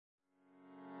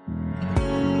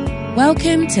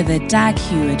Welcome to the Dag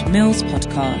Heward Mills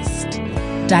podcast.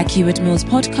 Dag Heward Mills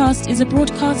podcast is a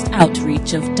broadcast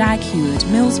outreach of Dag Heward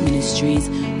Mills Ministries,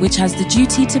 which has the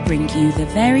duty to bring you the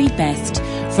very best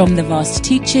from the vast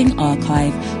teaching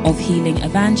archive of healing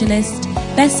evangelist,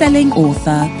 best-selling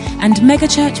author, and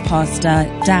megachurch pastor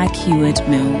Dag Heward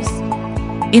Mills.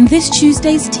 In this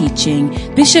Tuesday's teaching,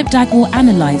 Bishop Dag will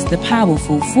analyse the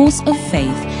powerful force of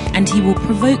faith, and he will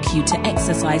provoke you to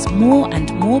exercise more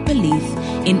and more belief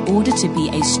in order to be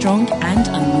a strong and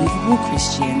unmovable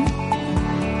Christian.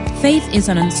 Faith is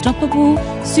an unstoppable,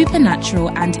 supernatural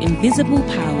and invisible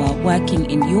power working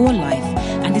in your life,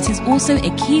 and it is also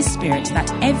a key spirit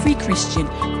that every Christian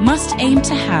must aim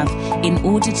to have in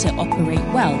order to operate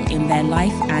well in their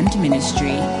life and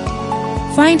ministry.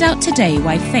 Find out today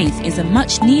why faith is a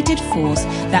much-needed force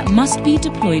that must be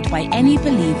deployed by any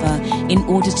believer in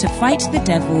order to fight the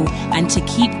devil and to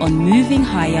keep on moving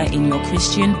higher in your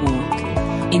Christian walk.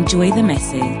 Enjoy the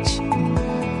message.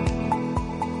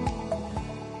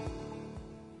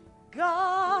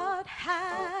 God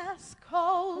has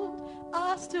called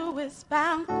us to his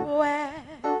banquet.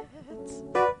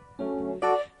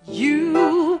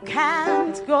 You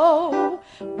can't go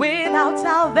without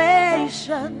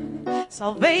salvation.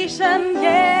 Salvation,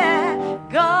 yeah.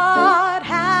 God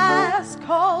has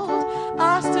called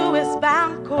us to his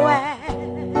banquet.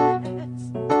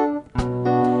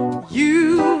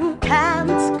 You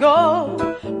can't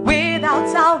go without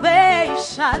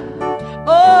salvation.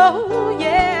 Oh,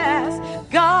 yes.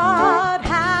 God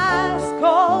has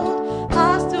called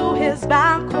us to his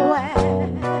banquet.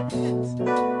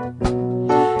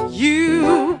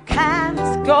 You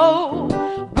can't go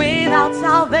without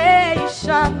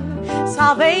salvation.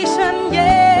 Salvation,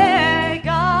 yeah,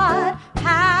 God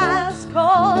has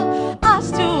called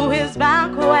us to his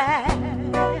banquet.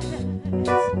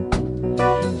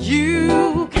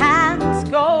 You can't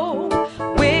go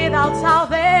without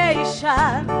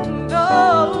salvation.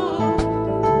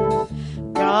 Oh,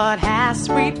 God has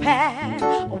prepared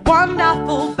a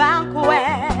wonderful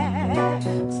banquet.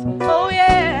 Oh,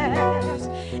 yes,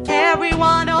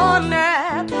 everyone on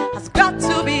earth has got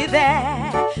to be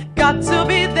there. Got to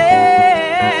be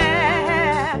there.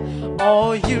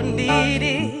 All you need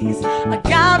is a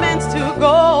garment to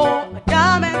go, a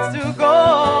garment to go.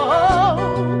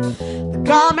 The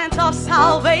garment of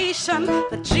salvation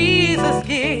that Jesus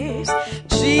gives,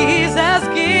 Jesus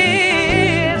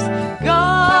gives.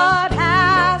 God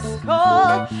has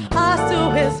called us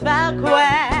to his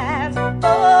banquet.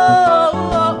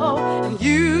 Oh, and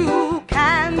you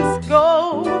can't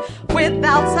go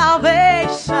without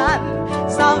salvation.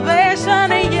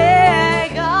 Salvation, yeah,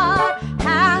 God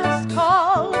has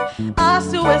called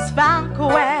us to his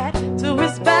banquet,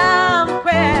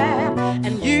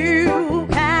 and you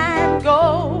can't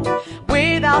go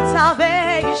without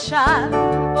salvation.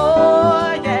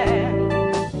 Oh, yeah.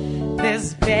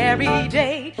 This very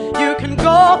day you can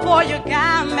go for your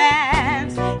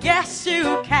garments, yes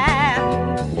you can.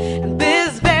 And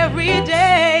this very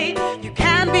day you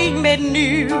can be made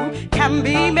new, can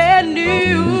be made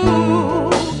new.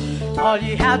 All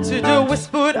you have to do is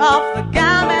put off the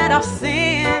garment of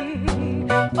sin,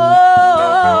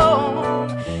 oh,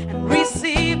 and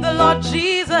receive the Lord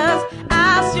Jesus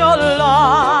as your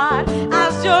Lord,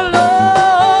 as your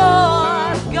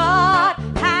Lord. God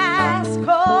has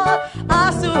called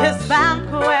us to his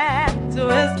banquet, to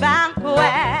his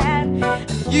banquet.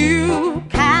 You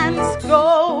can't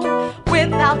go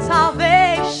without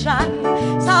salvation,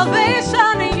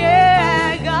 salvation,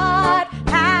 yeah. God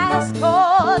has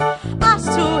called us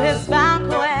to his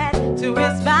banquet,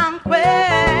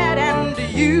 and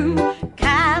you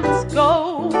can't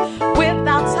go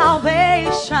without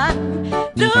salvation.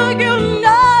 Do you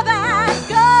know that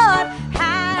God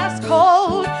has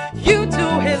called you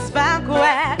to his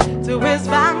banquet,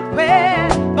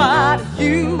 but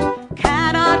you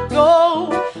cannot go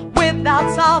without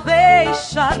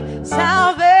salvation,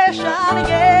 salvation,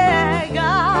 yeah.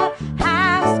 God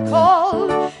has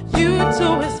called you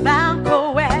to his banquet.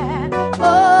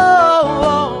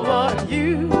 Oh,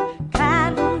 you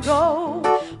can't go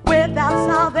without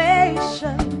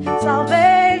salvation,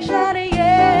 salvation,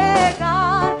 yeah.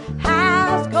 God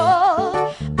has called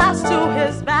us to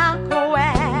his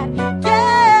banquet,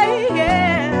 yeah,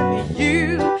 yeah.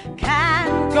 You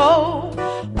can't go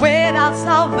without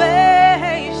salvation.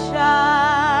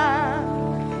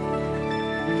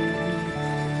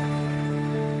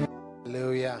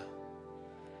 Hallelujah.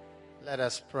 Let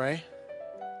us pray.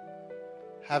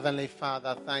 Heavenly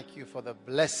Father, thank you for the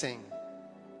blessing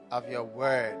of your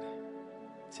word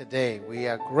today. We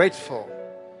are grateful.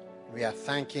 We are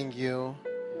thanking you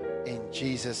in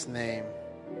Jesus' name.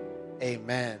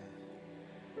 Amen.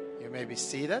 You may be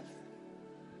seated.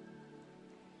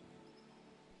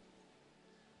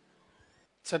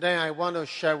 Today I want to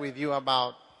share with you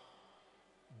about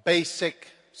basic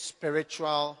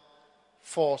spiritual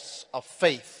force of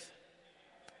faith.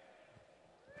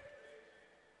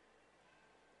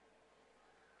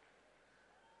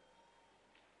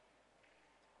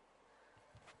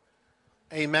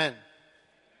 Amen.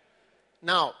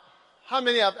 Now, how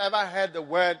many have ever heard the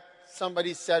word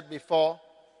somebody said before?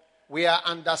 We are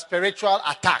under spiritual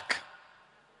attack.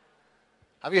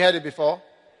 Have you heard it before?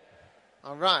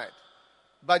 All right.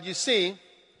 But you see,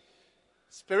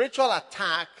 spiritual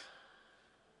attack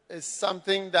is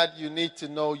something that you need to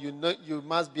know. You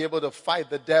must be able to fight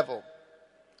the devil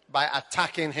by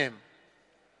attacking him.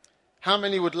 How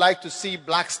many would like to see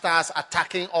black stars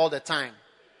attacking all the time?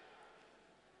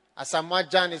 Asamoah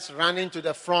Gyan is running to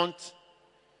the front.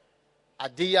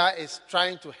 Adia is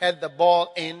trying to head the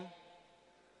ball in.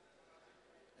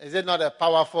 Is it not a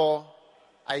powerful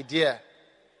idea?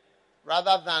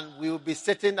 Rather than we will be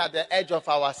sitting at the edge of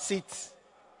our seats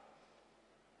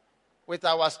with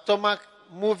our stomach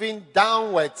moving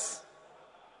downwards.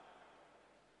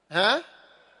 As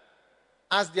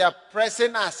they are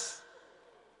pressing us,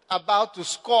 about to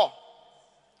score.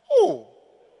 Oh.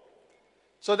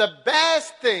 So the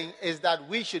best thing is that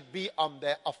we should be on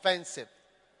the offensive.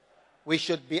 We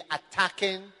should be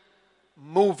attacking,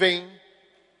 moving,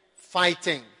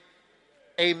 fighting.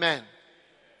 Amen.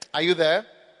 Are you there?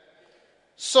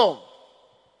 So,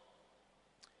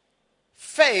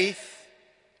 faith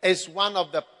is one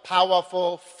of the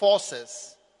powerful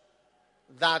forces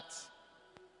that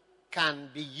can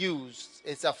be used.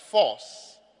 It's a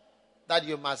force that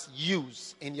you must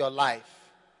use in your life.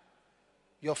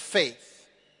 Your faith.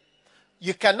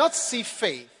 You cannot see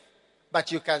faith,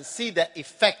 but you can see the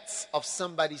effects of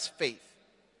somebody's faith.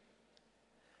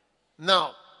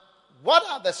 Now, what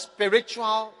are the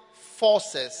spiritual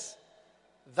forces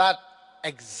that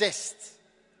exist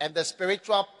and the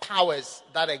spiritual powers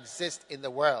that exist in the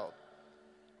world?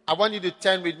 I want you to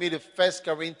turn with me to 1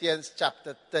 Corinthians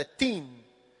chapter 13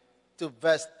 to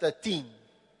verse 13.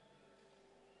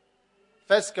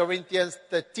 1 Corinthians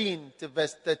 13 to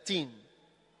verse 13.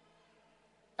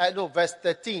 Verse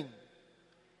 13.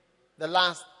 The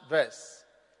last verse.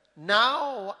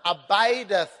 Now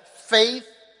abideth faith,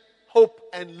 hope,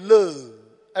 and love.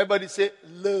 Everybody say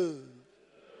love.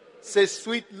 Say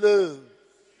sweet love.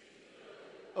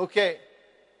 Okay.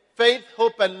 Faith,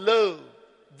 hope, and love.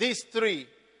 These three.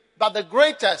 But the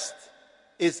greatest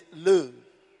is love.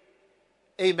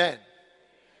 Amen.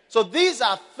 So these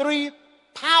are three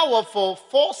powerful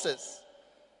forces.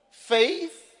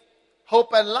 Faith,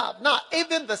 hope, and love. Now,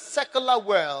 even the secular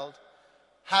world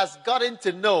has gotten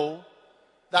to know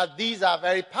that these are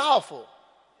very powerful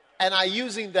and are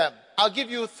using them. I'll give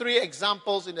you 3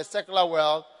 examples in the secular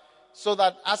world so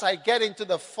that as I get into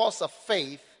the force of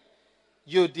faith,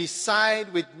 you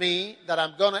decide with me that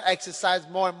I'm going to exercise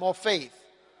more and more faith.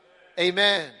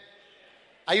 Amen.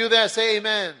 Are you there? Say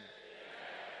amen.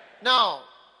 Now,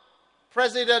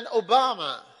 President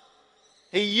Obama,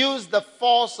 he used the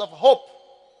force of hope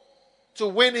to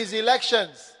win his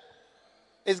elections.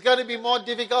 It's going to be more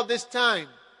difficult this time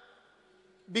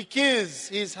because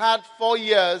he's had 4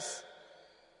 years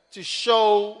to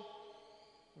show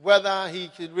whether he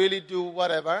can really do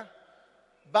whatever.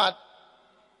 But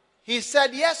he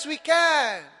said, yes, we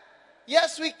can.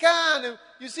 Yes, we can.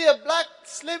 You see a black,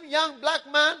 slim, young black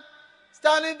man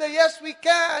standing there. Yes, we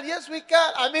can. Yes, we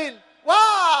can. I mean,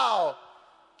 wow.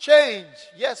 Change.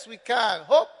 Yes, we can.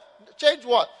 Hope. Change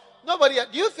what? Nobody.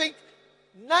 Do you think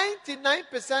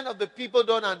 99% of the people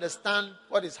don't understand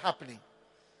what is happening?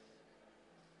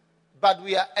 But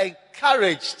we are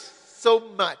encouraged so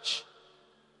much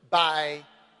by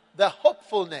the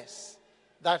hopefulness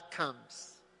that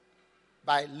comes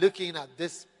by looking at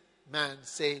this man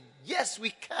saying, yes,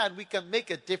 we can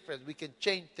make a difference, we can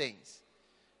change things.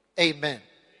 Amen.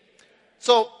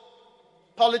 So,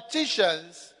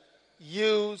 politicians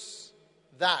use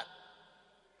that.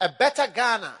 A better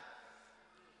Ghana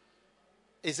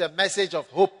is a message of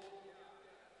hope.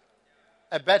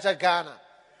 A better Ghana.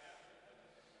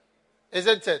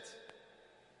 Isn't it?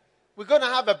 We're going to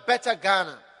have a better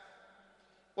Ghana.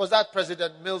 Was that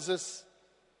President Mills's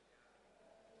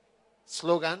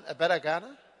slogan, a better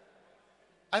Ghana?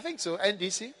 I think so,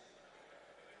 NDC.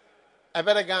 A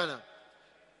better Ghana.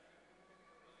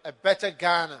 A better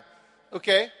Ghana.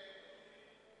 Okay?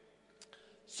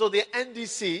 So the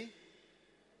NDC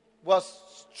was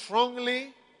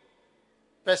strongly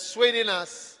persuading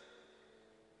us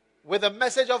with a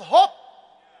message of hope.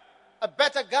 A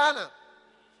better Ghana.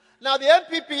 Now the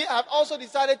NPP have also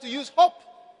decided to use hope.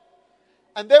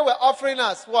 And they were offering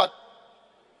us what?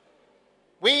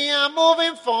 We are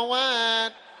moving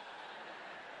forward.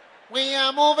 We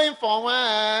are moving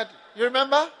forward. You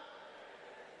remember?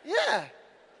 Yeah.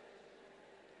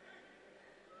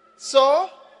 So,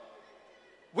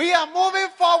 we are moving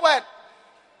forward.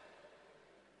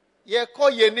 Yeah,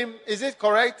 call your name. Is it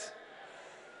correct?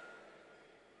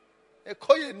 Yeah,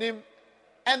 call your name.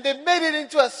 And they made it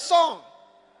into a song.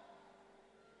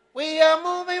 We are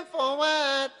moving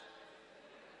forward.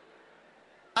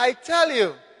 I tell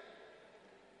you.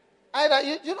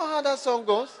 You know how that song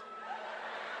goes?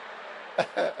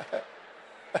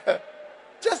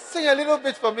 Just sing a little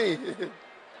bit for me.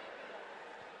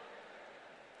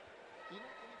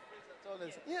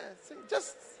 Yeah, sing,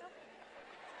 just.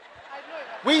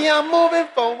 We are moving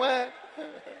forward.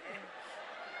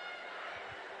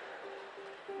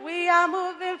 We are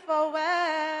moving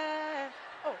forward.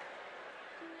 Oh.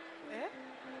 Eh?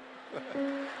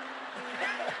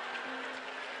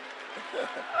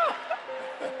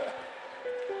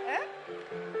 Eh?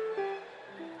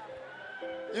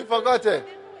 You forgot it.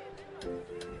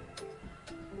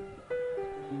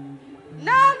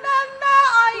 Na na na,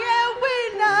 are you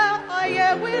winner?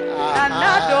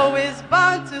 Nanado is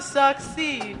bound to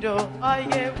succeed. Oh, are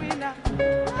you winner?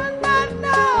 Na na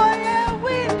na, are you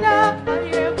winner?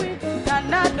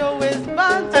 Nanado is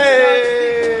bound to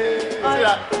succeed.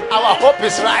 Our hope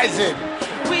is rising.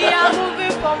 We are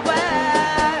moving forward.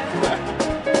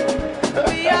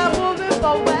 We are moving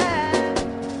forward.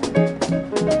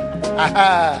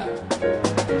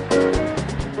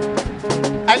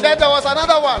 And then there was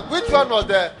another one. Which one was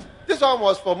there? This one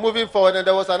was for moving forward, and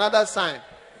there was another sign.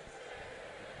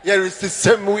 Here is the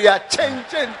same. We are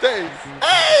changing things.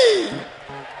 Hey!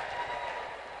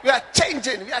 We are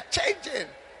changing. We are changing.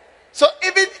 So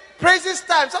even praises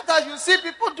time, sometimes you see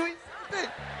people doing something.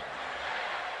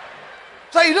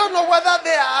 So you don't know whether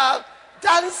they are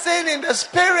dancing in the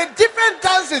spirit. Different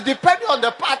dances depending on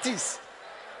the parties.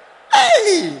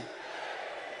 Hey!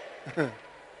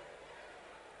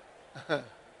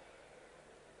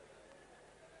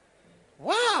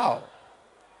 Wow.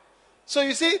 So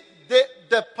you see,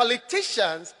 the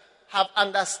politicians have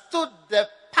understood the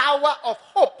power of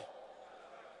hope.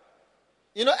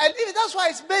 You know, and that's why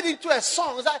it's made into a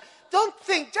song. It's like, don't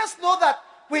think, just know that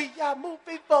we are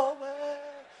moving forward.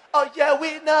 Oh yeah,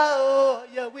 we know. Oh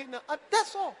yeah, we know. And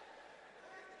that's all.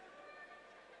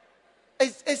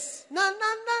 It's na na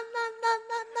na na na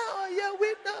na na. Oh yeah,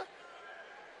 we know.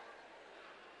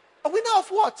 A winner of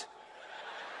what?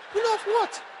 Winner of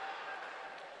what?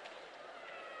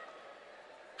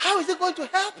 How is it going to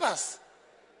help us?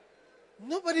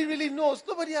 Nobody really knows.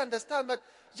 Nobody understands. But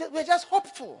we're just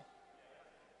hopeful.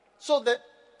 So the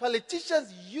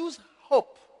politicians use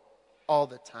hope all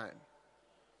the time.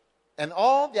 And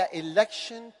all their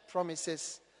election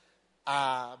promises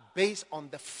are based on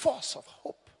the force of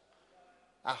hope.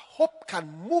 A hope can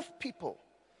move people.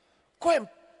 Go and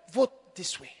vote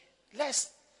this way. Let's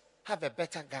have a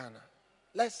better Ghana.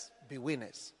 Let's be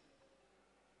winners.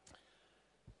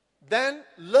 Then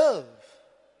love.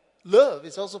 Love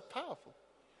is also powerful.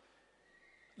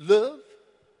 Love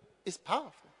is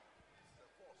powerful.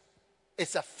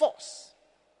 It's a force.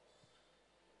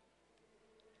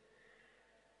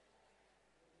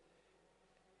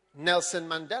 Nelson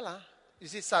Mandela, you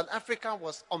see, South Africa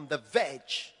was on the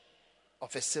verge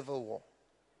of a civil war.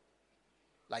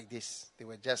 Like this. They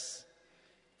were just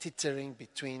teetering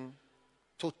between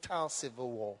total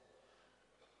civil war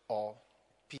or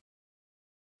peace.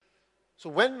 So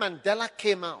when Mandela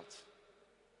came out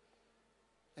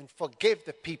and forgave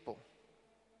the people,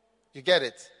 you get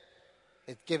it?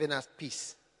 It's given us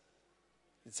peace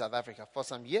in South Africa for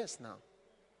some years now.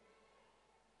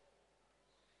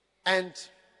 And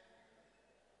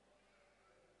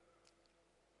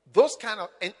those kind of,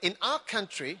 in our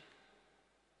country,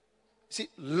 see,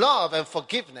 love and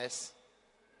forgiveness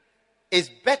is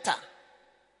better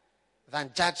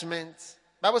than judgment.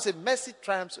 The Bible says mercy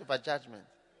triumphs over judgment.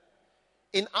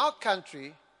 In our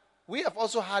country, we have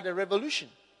also had a revolution.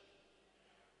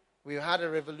 We had a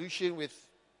revolution with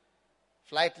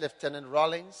Flight Lieutenant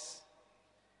Rawlings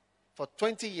for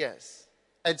 20 years.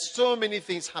 And so many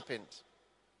things happened.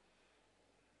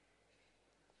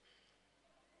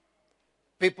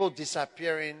 People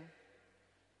disappearing,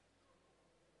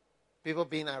 people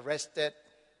being arrested,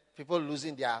 people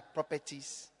losing their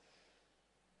properties,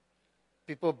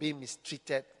 people being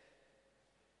mistreated.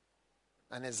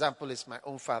 An example is my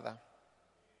own father.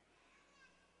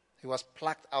 He was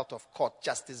plucked out of court,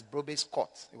 Justice Brobe's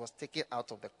court. He was taken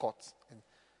out of the court and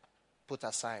put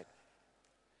aside.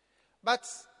 But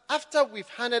after we've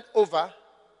handed over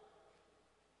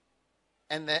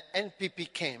and the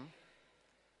NPP came,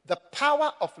 the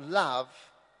power of love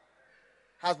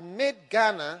has made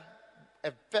Ghana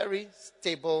a very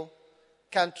stable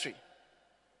country.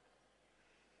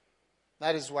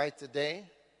 That is why today,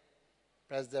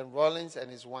 President Rawlings and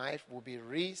his wife will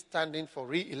be standing for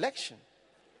re-election.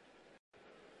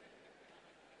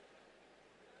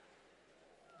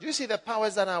 Do you see the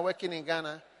powers that are working in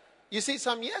Ghana? You see,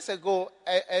 some years ago,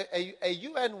 a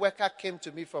UN worker came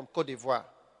to me from Cote d'Ivoire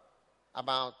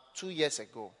about 2 years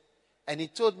ago. And he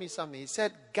told me something. He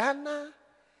said, Ghana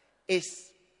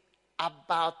is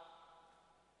about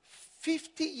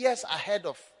 50 years ahead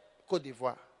of Cote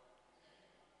d'Ivoire.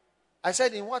 I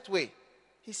said, in what way?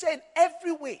 He said, in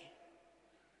every way.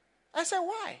 I said,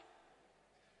 why?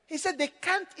 He said, they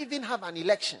can't even have an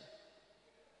election.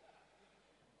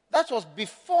 That was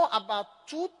before, about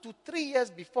 2 to 3 years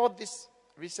before this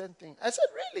recent thing. I said,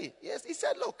 really? Yes. He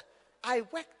said, look, I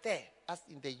work there as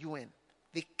in the UN.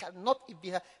 They cannot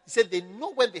even have, he said, they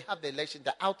know when they have the election,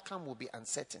 the outcome will be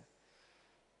uncertain.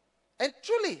 And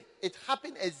truly, it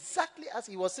happened exactly as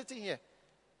he was sitting here.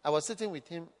 I was sitting with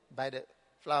him by the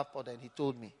flower pot and he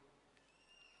told me.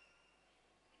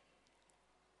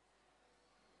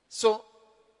 So,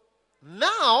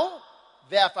 now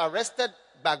they have arrested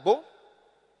Gbagbo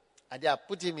and they have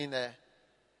put him in a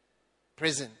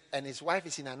prison. And his wife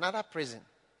is in another prison.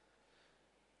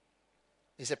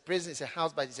 It's a prison, it's a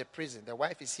house, but it's a prison. The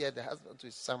wife is here, the husband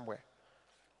is somewhere.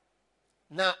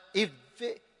 Now, if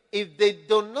they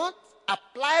do not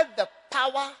apply the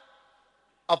power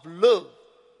of love,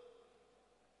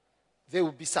 they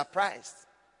will be surprised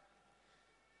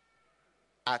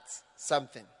at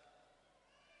something.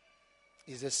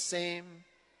 It's the same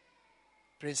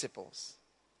principles.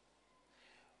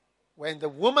 When the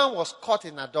woman was caught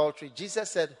in adultery,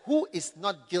 Jesus said, who is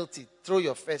not guilty, throw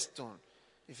your first stone.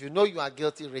 If you know you are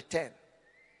guilty, return.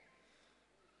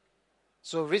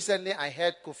 So recently I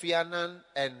heard Kofi Annan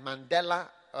and Mandela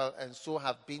and so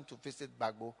have been to visit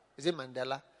Gbagbo. Is it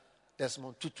Mandela?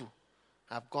 Desmond Tutu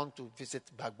have gone to visit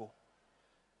Gbagbo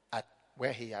at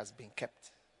where he has been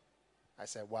kept. I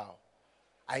said, wow.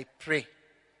 I pray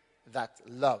that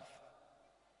love.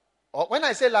 Or when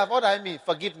I say love, what do I mean?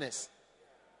 Forgiveness.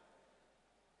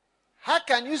 How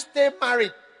can you stay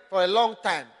married for a long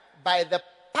time? By the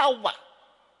power,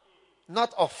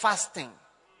 not of fasting.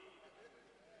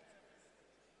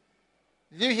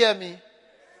 Did you hear me?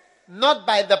 Not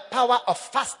by the power of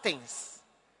fastings.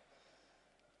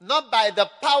 Not by the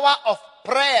power of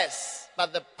prayers,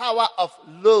 but the power of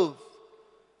love,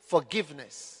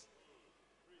 forgiveness.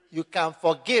 You can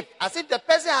forgive as if the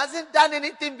person hasn't done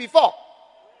anything before.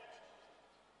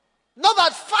 Not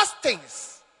that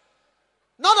fastings.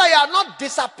 Not that you are not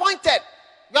disappointed.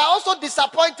 You are also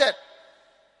disappointed.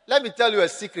 Let me tell you a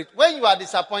secret. When you are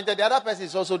disappointed, the other person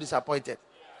is also disappointed.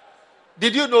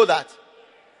 Did you know that?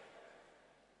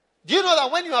 Do you know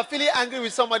that when you are feeling angry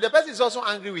with someone, the person is also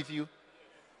angry with you?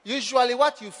 Usually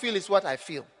what you feel is what I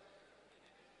feel.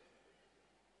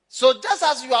 So just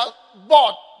as you are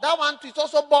bored, that one is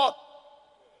also bored.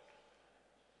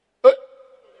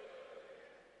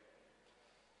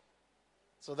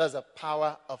 So that's the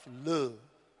power of love.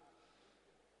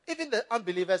 Even the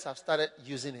unbelievers have started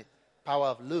using it. Power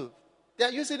of love. They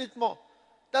are using it more.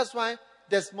 That's why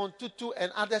Desmond Tutu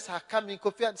and others are coming.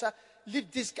 Kofi and say,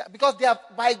 leave this guy. Because they are,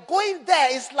 by going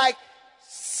there, it's like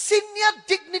senior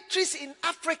dignitaries in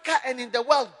Africa and in the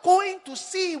world going to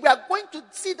see. We are going to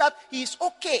see that he is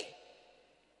okay.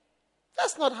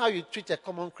 That's not how you treat a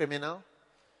common criminal.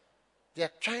 They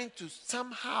are trying to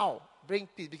somehow bring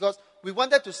peace. Because we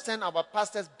wanted to send our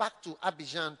pastors back to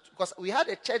Abidjan. Because we had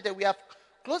a church that we have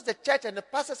closed the church and the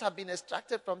pastors have been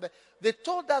extracted from there. They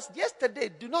told us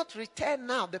yesterday, do not return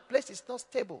now. The place is not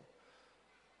stable.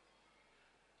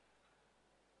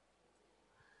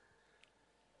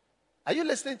 Are you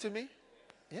listening to me?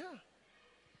 Yeah.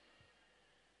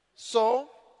 So,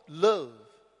 love.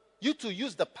 You to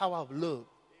use the power of love.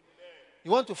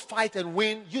 You want to fight and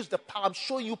win, use the power. I'm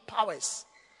showing you powers.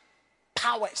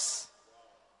 Powers.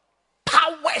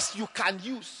 Powers you can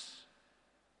use.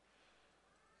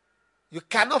 You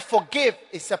cannot forgive.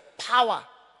 It's a power.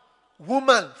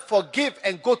 Woman, forgive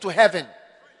and go to heaven.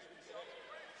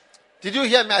 Did you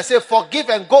hear me? I say forgive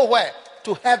and go where?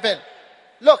 To heaven.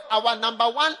 Look, our number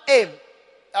one aim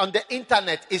on the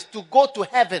internet is to go to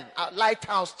heaven at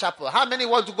Lighthouse Chapel. How many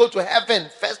want to go to heaven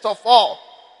first of all?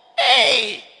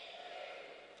 Hey!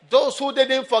 Those who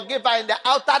didn't forgive are in the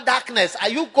outer darkness. Are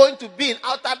you going to be in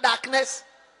outer darkness?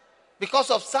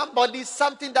 Because of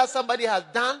something that somebody has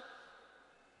done?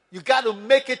 You got to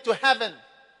make it to heaven.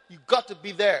 You got to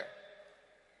be there.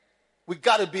 We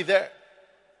got to be there.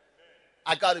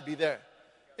 I got to be there.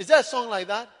 Is there a song like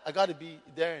that? I got to be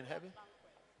there in heaven.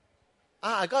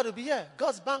 I got to be here.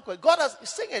 God's banquet. God has,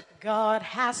 sing it. God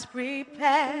has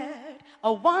prepared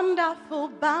a wonderful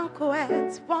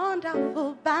banquet,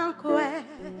 wonderful banquet.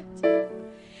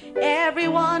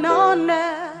 Everyone on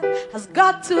earth has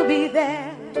got to be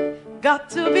there, got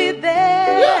to be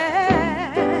there.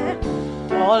 Yeah.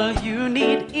 All you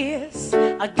need is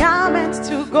a garment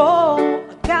to go,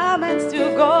 a garment to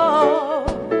go.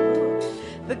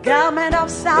 The garment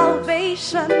of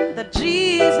salvation that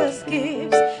Jesus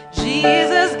gives,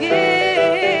 Jesus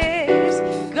gives.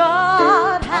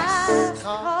 God has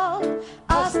called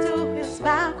us to his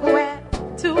banquet,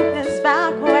 to his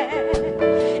banquet.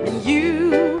 And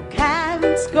you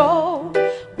can't go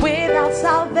without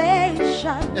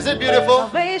salvation. Is it beautiful?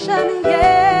 Salvation,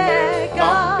 yeah.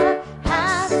 God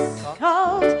has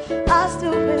called us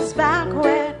to his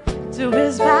banquet, to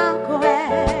his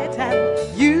banquet.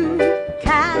 And you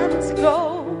can't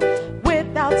go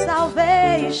without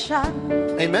salvation.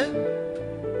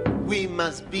 Amen. We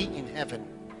must be in heaven.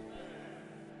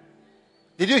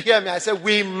 Did you hear me? I said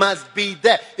we must be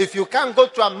there. If you can't go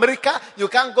to America, you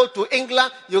can't go to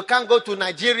England, you can't go to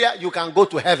Nigeria, you can go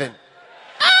to heaven.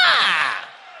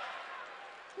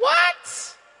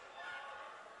 What?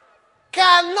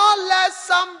 Cannot let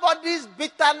somebody's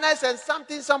bitterness and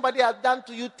something somebody has done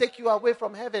to you take you away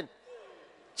from heaven.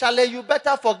 Charlie, you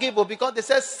better forgive her, because they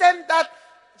say send that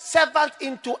servant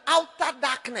into outer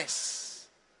darkness.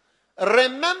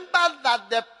 Remember that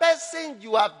the person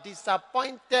you have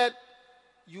disappointed,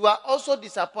 you are also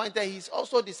disappointed. He is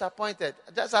also disappointed.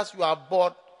 Just as you are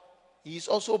bored, he is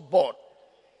also bored.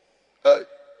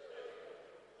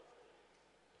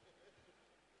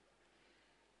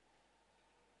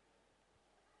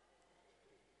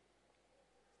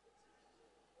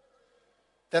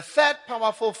 The third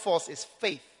powerful force is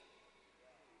faith.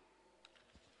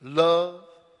 Love.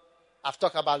 I've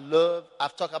talked about love.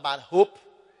 I've talked about hope.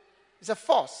 It's a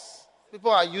force.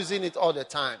 People are using it all the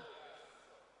time.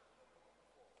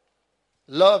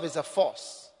 Love is a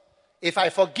force. If I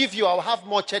forgive you, I'll have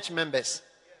more church members.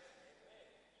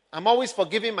 I'm always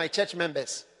forgiving my church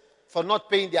members for not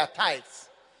paying their tithes.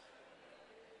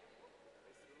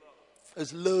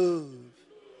 It's love.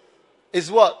 It's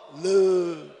what?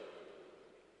 Love.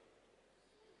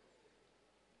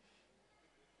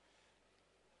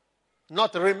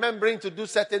 Not remembering to do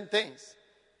certain things.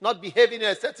 Not behaving in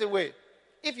a certain way.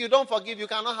 If you don't forgive, you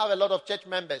cannot have a lot of church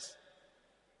members.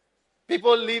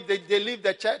 People leave, they leave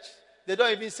the church. They don't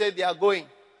even say they are going.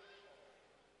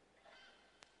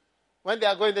 When they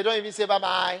are going, they don't even say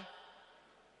bye-bye.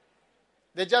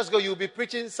 They just go. You'll be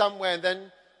preaching somewhere, and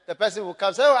then the person will come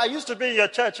and say, oh, I used to be in your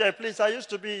church. Hey, please, I used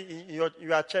to be in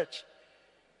your church.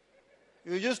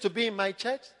 You used to be in my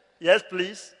church? Yes,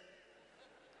 please.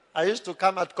 I used to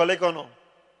come at Kolegono.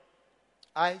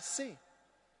 I see.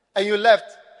 And you left?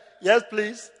 Yes,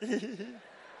 please.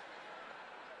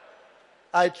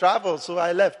 I traveled, so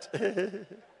I left.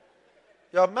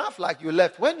 Your mouth like you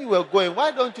left. When you were going,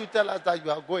 why don't you tell us that you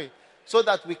are going? So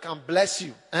that we can bless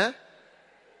you. Eh?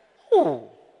 Ooh.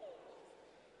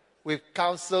 We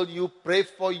counsel you, pray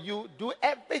for you, do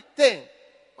everything.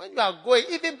 When you are going,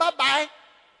 even bye-bye.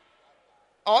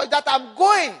 Or that I'm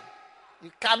going.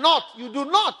 You cannot. You do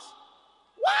not.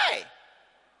 Why?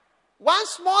 One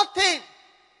small thing.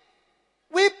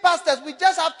 We pastors, we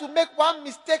just have to make one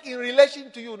mistake in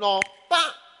relation to you. No.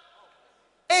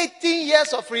 18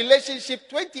 years of relationship,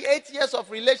 28 years of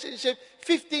relationship,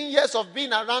 15 years of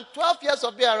being around, 12 years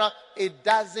of being around. It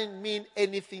doesn't mean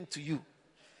anything to you.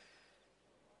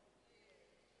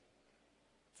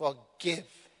 Forgive.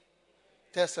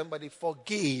 Tell somebody,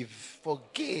 forgive.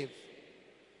 Forgive.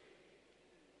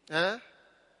 Huh?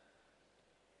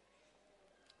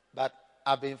 But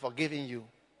I've been forgiving you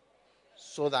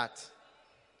so that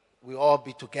we all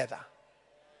be together.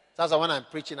 That's why when I'm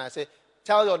preaching, I say,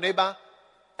 tell your neighbor,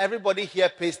 everybody here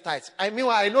pays tithes. I mean,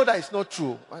 I know that it's not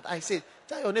true. But I say,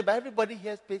 tell your neighbor, everybody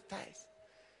here pays tithes.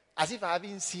 As if I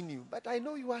haven't seen you. But I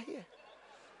know you are here.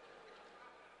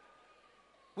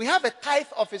 We have a tithe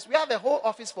office. We have a whole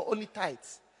office for only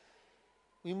tithes.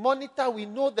 We monitor. We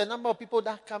know the number of people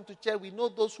that come to church. We know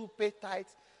those who pay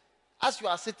tithes. As you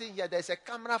are sitting here, there's a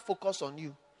camera focus on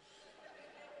you.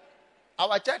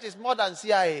 Our church is more than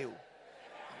CIA.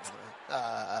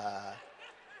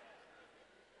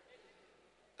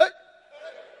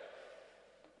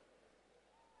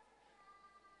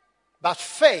 But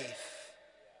faith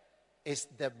is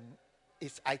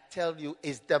I tell you,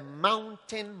 is the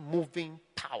mountain moving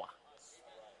power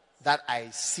that I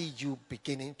see you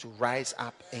beginning to rise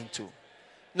up into.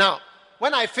 Now,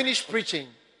 when I finish preaching,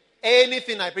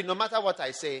 anything I preach, no matter what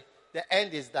I say, the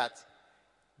end is that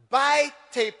buy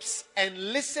tapes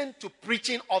and listen to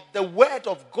preaching of the word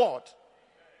of God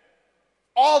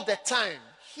all the time.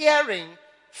 Hearing,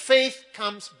 faith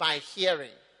comes by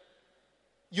hearing.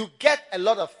 You get a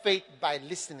lot of faith by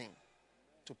listening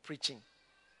to preaching.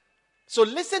 So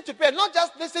listen to prayer, not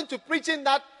just listen to preaching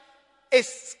that is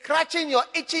scratching your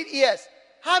itching ears.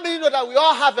 How many know that we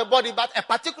all have a body, but a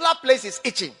particular place is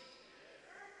itching?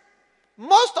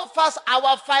 Most of us,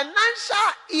 our financial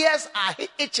ears are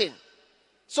itching.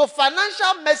 So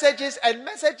financial messages and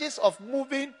messages of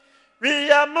moving, we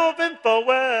are moving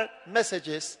forward,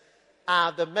 messages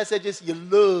are the messages you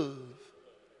love.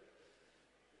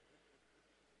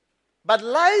 But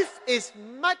life is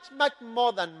much, much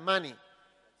more than money.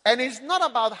 And it's not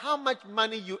about how much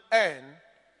money you earn,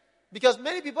 because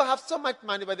many people have so much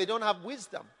money, but they don't have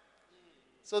wisdom,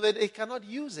 so that they cannot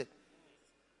use it.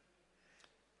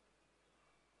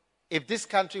 If this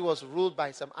country was ruled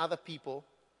by some other people,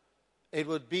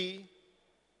 we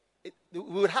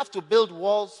would have to build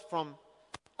walls from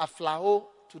Aflao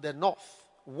to the north.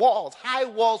 Walls, high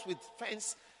walls with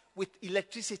fence, with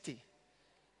electricity,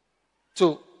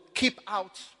 to keep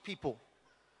out people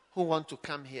who want to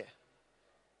come here.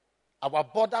 Our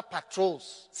border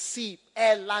patrols, sea,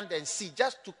 air, land, and sea,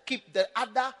 just to keep the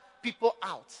other people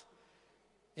out.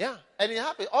 Yeah, and it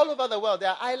happens all over the world. There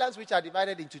are islands which are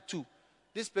divided into two.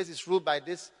 This place is ruled by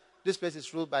this. This place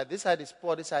is ruled by this side is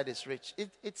poor, this side is rich.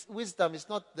 It's wisdom. It's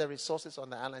not the resources on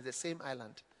the island. It's the same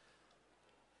island.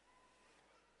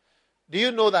 Do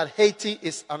you know that Haiti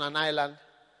is on an island?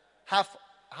 Half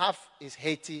is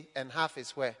Haiti and half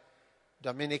is where?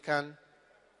 Dominican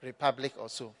Republic or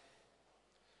so.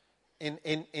 In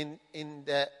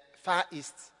the Far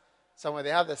East, somewhere they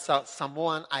have the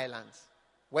Samoan Islands.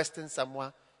 Western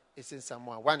Samoa is in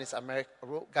Samoa. One is America,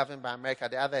 governed by America.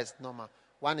 The other is normal.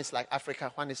 One is like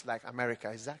Africa. One is like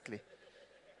America. Exactly.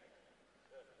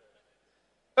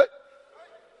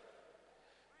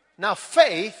 Now,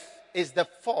 faith is the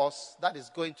force that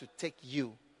is going to take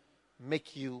you,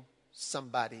 make you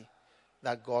somebody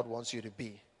that God wants you to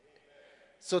be.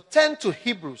 So turn to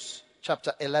Hebrews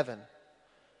chapter 11.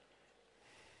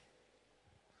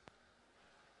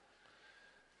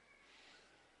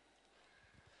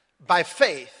 By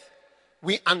faith,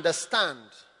 we understand.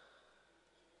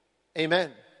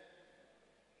 Amen.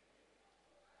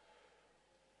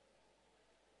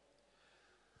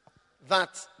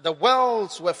 That the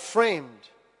worlds were framed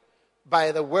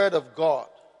by the word of God,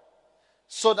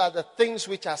 so that the things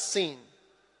which are seen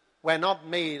were not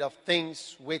made of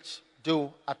things which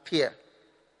do appear.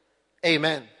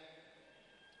 Amen.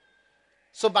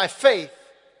 So by faith,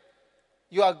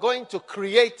 you are going to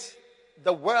create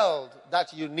the world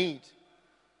that you need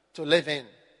to live in.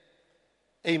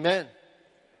 Amen.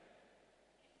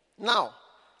 Now,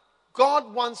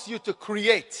 God wants you to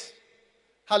create.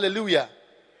 Hallelujah.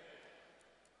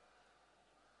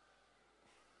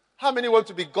 How many want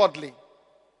to be godly?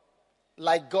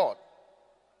 Like God.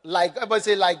 Like, everybody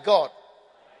say like God.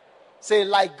 Say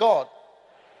like God.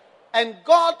 And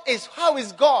God is, how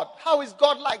is God? How is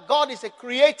God like? God is a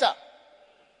creator.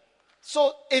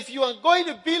 So if you are going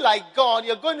to be like God,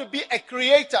 you're going to be a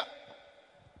creator.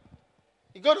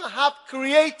 You're going to have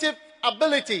creative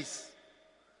abilities.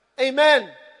 Amen.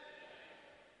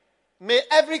 May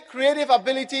every creative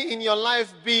ability in your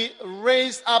life be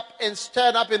raised up and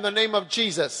stirred up in the name of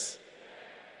Jesus.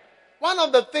 One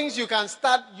of the things you can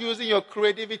start using your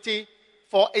creativity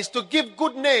for is to give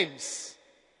good names.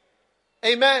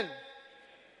 Amen.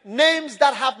 Names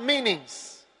that have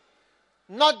meanings.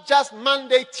 Not just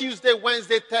Monday, Tuesday,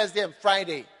 Wednesday, Thursday, and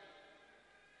Friday.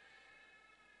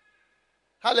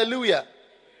 Hallelujah.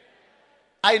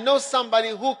 I know somebody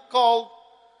who called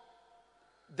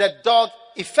the dog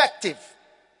Effective.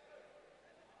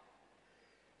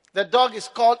 The dog is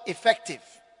called Effective.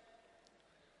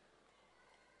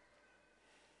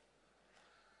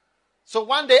 So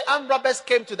one day, armed robbers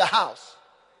came to the house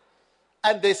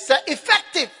and they said,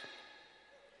 Effective.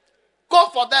 Go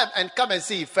for them and come and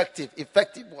see Effective.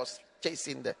 Effective was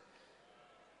chasing them.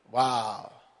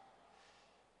 Wow.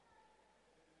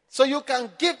 So you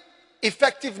can give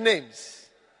effective names,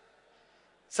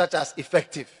 such as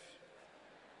Effective.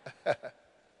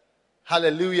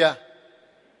 Hallelujah.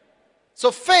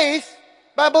 So faith,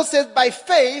 Bible says by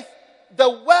faith, the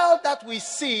world that we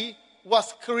see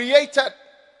was created.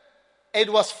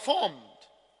 It was formed.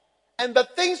 And the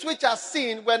things which are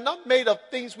seen were not made of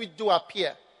things which do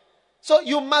appear. So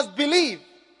you must believe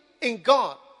in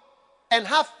God and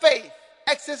have faith.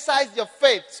 Exercise your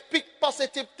faith. Speak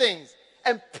positive things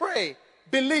and pray.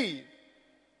 Believe.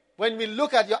 When we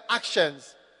look at your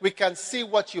actions, we can see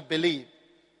what you believe.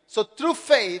 So through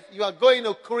faith, you are going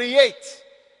to create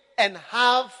and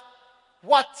have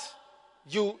what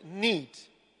you need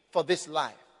for this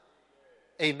life.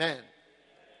 Amen.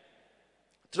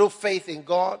 Through faith in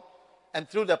God and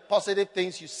through the positive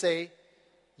things you say,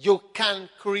 you can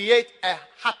create a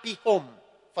happy home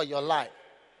for your life.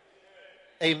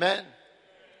 Amen.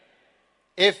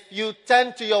 If you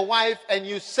turn to your wife and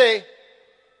you say,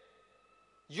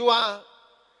 you are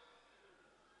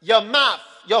your mouth,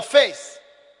 your face.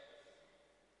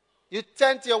 You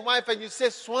turn to your wife and you say,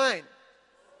 swine.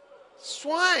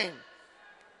 Swine.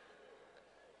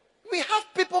 We have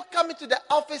people coming to the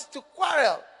office to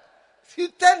quarrel. If you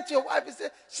turn to your wife and say,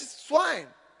 she's swine.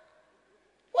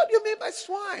 What do you mean by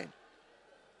swine?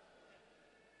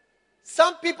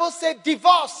 Some people say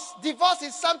divorce. Divorce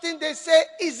is something they say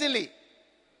easily.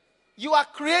 You are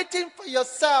creating for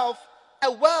yourself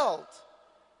a world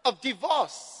of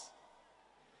divorce.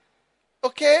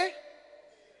 Okay?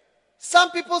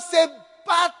 Some people say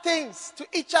bad things to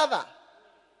each other.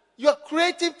 You are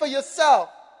creating for yourself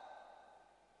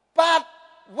bad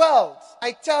world,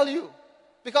 I tell you.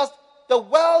 Because the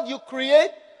world you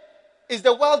create is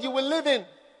the world you will live in.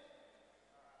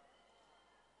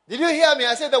 Did you hear me?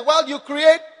 I said the world you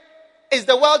create is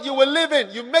the world you will live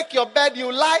in. You make your bed,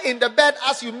 you lie in the bed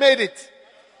as you made it.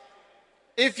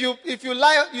 If you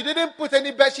lie, you didn't put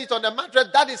any bed sheet on the mattress,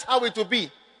 that is how it will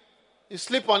be. You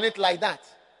sleep on it like that.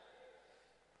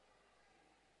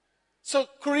 So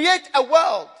create a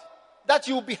world that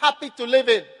you will be happy to live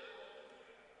in.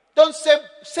 Don't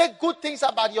say good things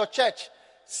about your church.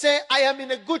 Say, I am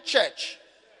in a good church.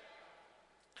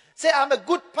 Say, I'm a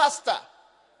good pastor.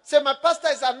 Say, my pastor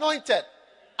is anointed.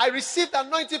 I received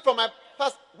anointing from my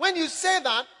pastor. When you say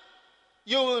that,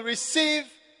 you will receive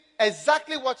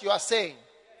exactly what you are saying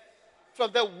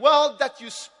from the world that you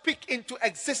speak into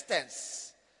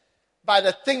existence by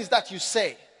the things that you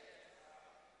say.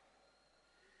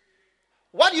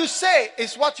 What you say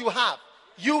is what you have.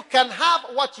 You can have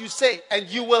what you say, and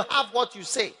you will have what you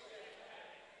say.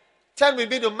 Turn with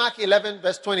me to Mark 11,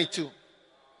 verse 22.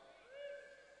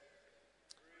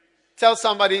 Tell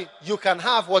somebody, you can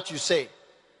have what you say.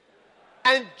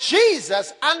 And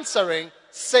Jesus answering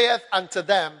saith unto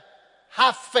them,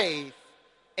 have faith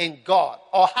in God,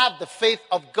 or have the faith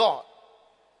of God.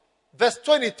 Verse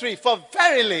 23, for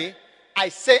verily I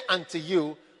say unto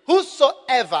you,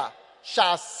 whosoever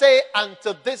shall say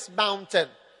unto this mountain,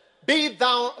 be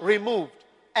thou removed,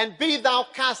 and be thou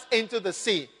cast into the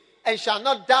sea, and shall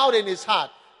not doubt in his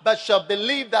heart, but shall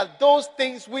believe that those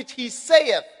things which he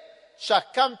saith shall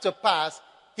come to pass,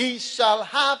 he shall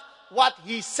have what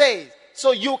he says.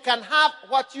 So you can have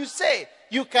what you say.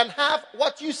 You can have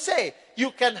what you say.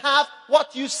 You can have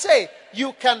what you say.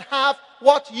 You can have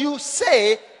what you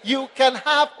say. You can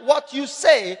have what you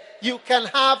say. You can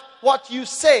have what you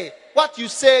say. What you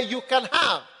say, you can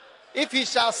have. If he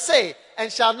shall say,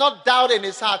 and shall not doubt in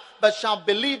his heart, but shall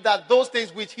believe that those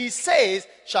things which he says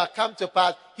shall come to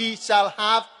pass, he shall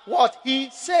have what he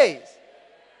says.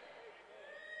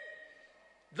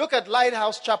 Look at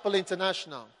Lighthouse Chapel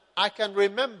International. I can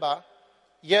remember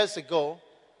years ago,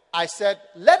 I said,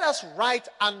 let us write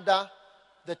under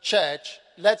the church,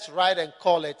 let's write and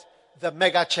call it the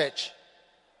mega church.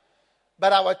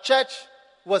 But our church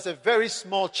was a very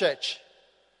small church.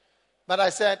 But I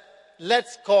said,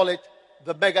 let's call it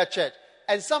the mega church.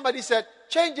 And somebody said,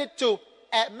 change it to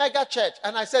a mega church.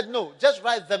 And I said, no, just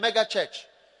write the mega church.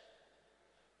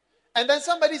 And then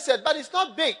somebody said, but it's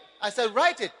not big. I said,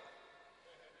 write it.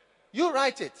 You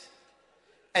write it.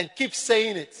 And keep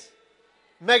saying it.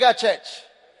 Mega church.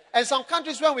 And some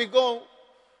countries when we go,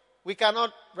 we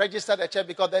cannot register the church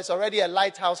because there's already a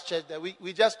lighthouse church there.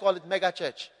 We just call it mega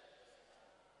church.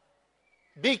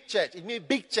 Big church. It means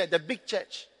big church. The big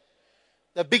church.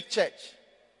 The big church.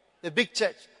 The big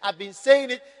church. I've been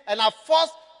saying it and I've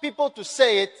forced people to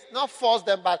say it. Not forced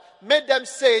them, but made them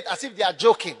say it as if they are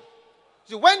joking.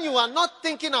 So when you are not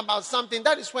thinking about something,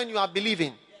 that is when you are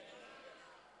believing.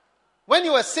 When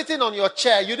you were sitting on your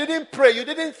chair, you didn't pray, you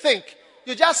didn't think.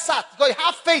 You just sat because you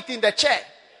have faith in the chair.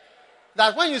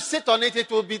 That when you sit on it, it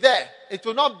will be there. It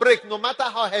will not break no matter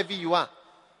how heavy you are.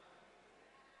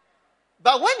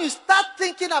 But when you start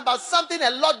thinking about something a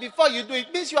lot before you do,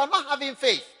 it means you are not having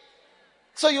faith.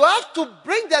 So you have to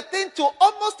bring the thing to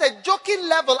almost a joking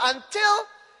level until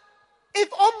if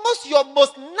almost your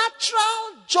most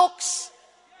natural jokes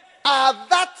are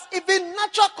that even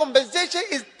natural conversation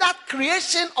is that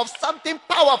creation of something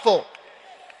powerful.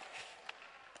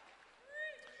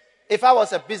 If I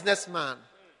was a businessman,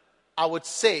 I would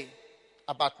say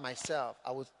about myself,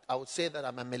 I would say that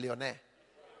I'm a millionaire.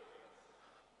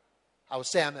 I would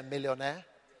say I'm a millionaire.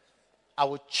 I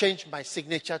will change my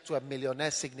signature to a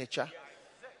millionaire signature.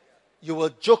 You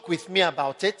will joke with me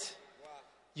about it.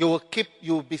 You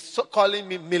will be calling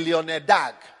me Millionaire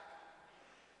Dag.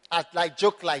 Like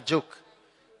joke.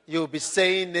 You will be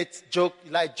saying it joke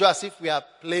as if we are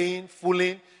playing,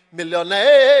 fooling,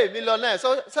 millionaire. Hey, millionaire.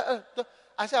 So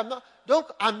I said,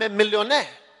 I'm a millionaire.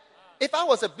 If I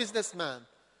was a businessman,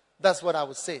 that's what I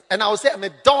would say. And I would say I'm a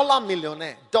dollar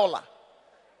millionaire. Dollar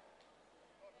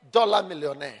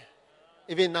millionaire.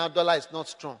 Even now, dollar is not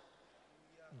strong.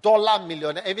 Dollar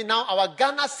millionaire. Even now, our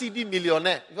Ghana CD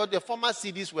millionaire. Because the former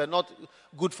CDs were not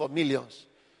good for millions.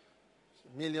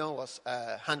 Million was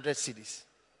 100 CDs.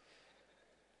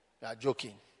 You are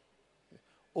joking.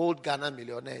 Old Ghana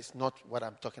millionaire is not what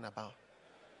I'm talking about.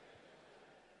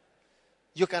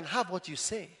 You can have what you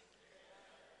say.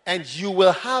 And you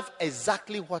will have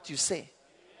exactly what you say.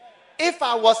 If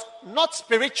I was not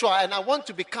spiritual and I want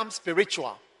to become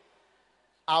spiritual,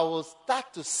 I will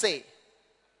start to say,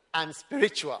 I'm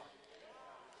spiritual.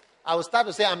 I will start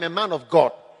to say, I'm a man of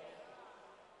God.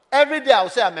 Every day I will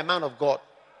say, I'm a man of God.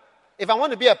 If I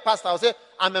want to be a pastor, I will say,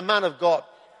 I'm a man of God.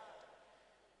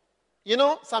 You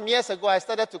know, some years ago, I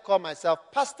started to call myself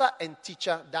Pastor and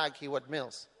Teacher Dag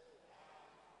Heward-Mills.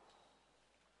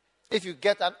 If you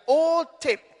get an old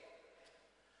tape,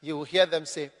 you will hear them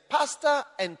say, Pastor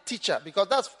and Teacher, because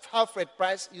that's how Fred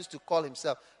Price used to call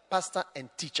himself, Pastor and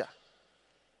Teacher.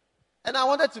 And I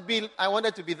wanted to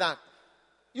be that.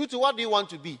 You too, what do you want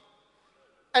to be?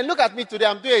 And look at me today,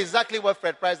 I'm doing exactly what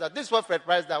Fred Price does. This is what Fred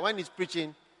Price does. When he's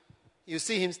preaching, you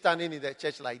see him standing in the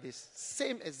church like this.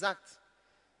 Same exact.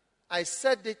 I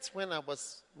said it when I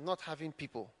was not having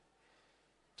people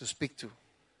to speak to.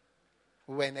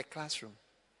 We were in a classroom.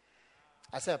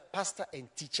 I said, Pastor and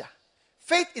Teacher.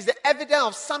 Faith is the evidence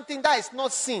of something that is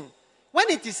not seen. When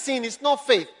it is seen, it's not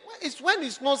faith. It's when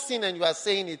it's not seen and you are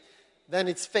saying it, then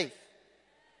it's faith.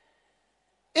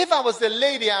 If I was a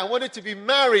lady and I wanted to be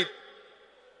married,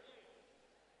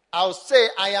 I would say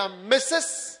I am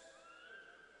Mrs.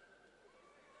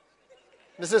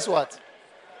 Mrs. what?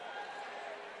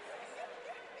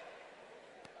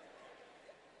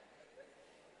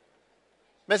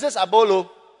 Mrs. Abolo.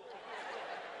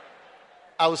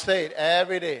 I will say it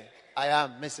every day. I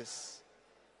am Mrs.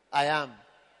 I am.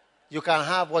 You can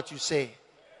have what you say.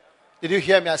 Did you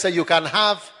hear me? I said you can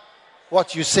have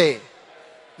what you say.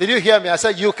 Did you hear me? I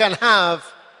said you can have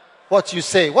what you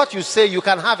say. What you say, you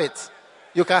can have it.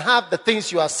 You can have the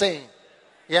things you are saying.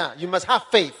 Yeah, you must have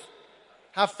faith.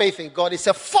 Have faith in God. It's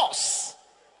a force.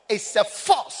 It's a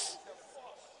force.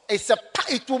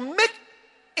 It will make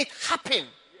it happen.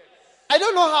 I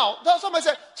don't know how. Somebody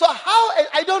said, so how?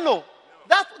 I don't know.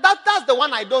 That's the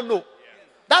one I don't know.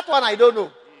 That one I don't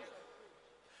know.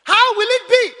 How will it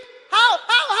be?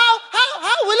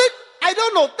 How will it? I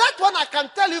don't know. That one I can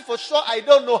tell you for sure. I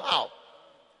don't know how.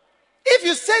 If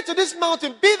you say to this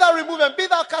mountain, be thou removed and be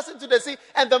thou cast into the sea,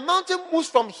 and the mountain moves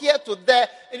from here to there,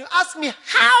 and you ask me,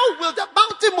 how will the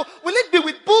mountain move? Will it be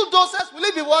with bulldozers? Will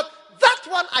it be what? That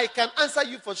one I can answer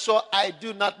you for sure. I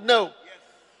do not know.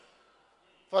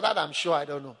 For that I'm sure I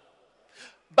don't know.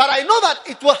 But I know that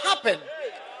it will happen.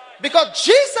 Because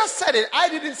Jesus said it. I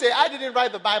didn't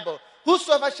write the Bible.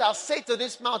 Whosoever shall say to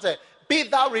this mountain, be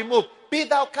thou removed, be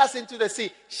thou cast into the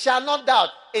sea, shall not doubt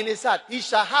in his heart. He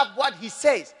shall have what he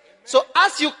says. So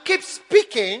as you keep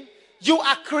speaking, you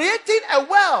are creating a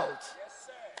world.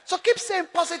 So keep saying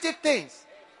positive things.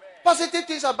 Positive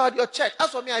things about your church.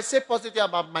 As for me, I say positive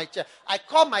about my church. I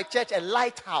call my church a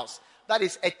lighthouse. That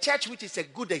is a church which is a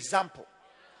good example.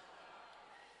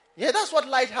 Yeah, that's what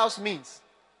lighthouse means.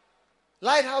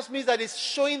 Lighthouse means that it's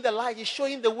showing the light, it's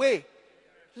showing the way.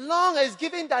 Long as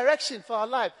giving direction for our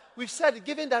life. We've said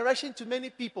giving direction to many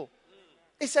people.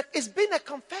 It's been a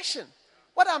confession.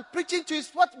 What I'm preaching to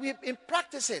is what we've been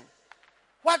practicing.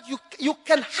 What you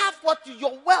can have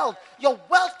your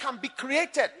wealth can be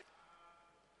created.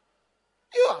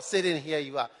 You are sitting here,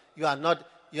 you are not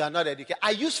educated.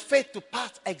 I use faith to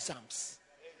pass exams.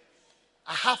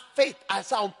 I have faith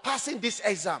as I'm passing this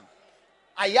exam.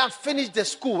 I have finished the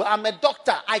school. I'm a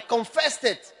doctor. I confessed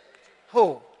it.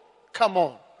 Oh, come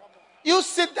on. You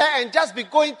sit there and just be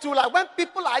going through like when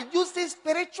people are using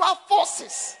spiritual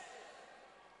forces.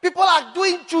 People are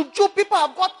doing juju. People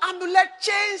have got amulet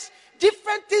chains,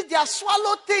 different things. They are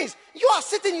swallowed things. You are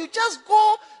sitting, you just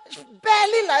go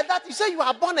barely like that. You say you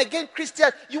are born again Christian.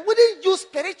 You wouldn't use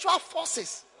spiritual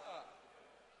forces.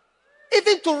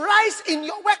 Even to rise in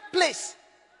your workplace.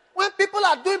 When people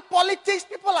are doing politics,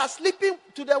 people are sleeping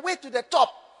to the way to the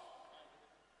top.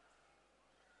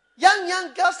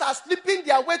 Young girls are slipping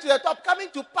their way to the top, coming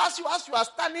to pass you as you are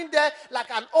standing there like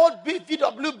an old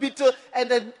VW Beetle, and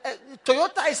then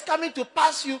Toyota is coming to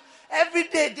pass you. Every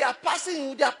day they are passing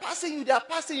you, they are passing you, they are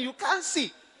passing you. You can't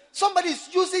see. Somebody is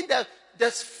using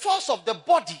the force of the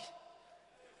body.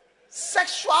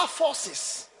 Sexual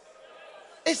forces.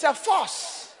 It's a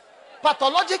force.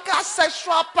 Pathological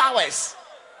sexual powers.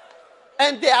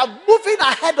 And they are moving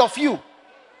ahead of you.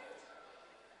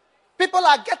 People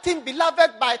are getting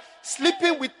beloved by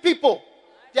sleeping with people.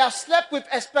 They have slept with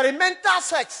experimental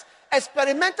sex.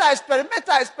 Experimental.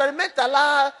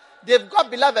 They've got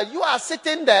beloved. You are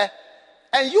sitting there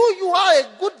and you are a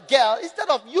good girl. Instead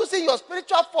of using your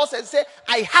spiritual force and say,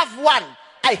 I have one.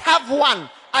 I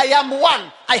am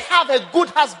one. I have a good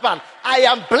husband. I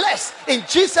am blessed in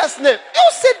Jesus' name.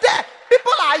 You sit there.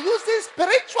 People are using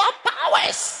spiritual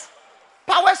powers.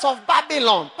 Powers of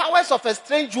Babylon. Powers of a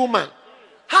strange woman.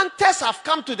 Hunters have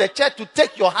come to the church to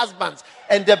take your husbands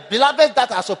and the beloveds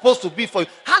that are supposed to be for you.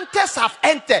 Hunters have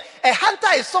entered. A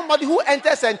hunter is somebody who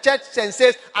enters a church and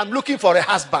says, I'm looking for a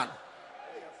husband.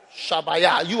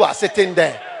 Shabaya, you are sitting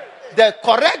there. The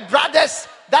correct brothers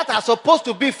that are supposed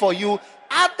to be for you,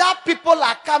 other people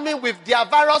are coming with their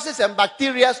viruses and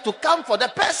bacteria to come for the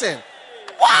person.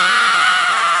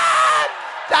 What?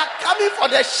 They are coming for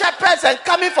the shepherds and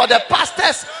coming for the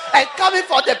pastors and coming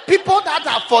for the people that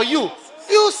are for you.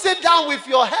 You sit down with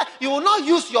your head. You will not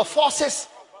use your forces,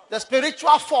 the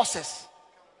spiritual forces.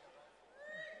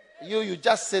 You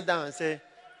just sit down and say,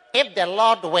 if the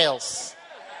Lord wills,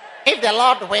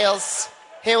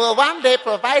 He will one day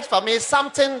provide for me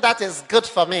something that is good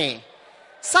for me.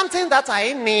 Something that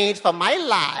I need for my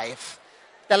life.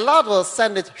 The Lord will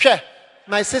send it. Sure,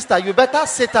 my sister, you better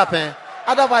sit up.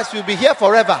 Otherwise, you'll be here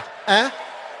forever.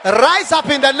 Rise up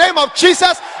in the name of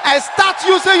Jesus and start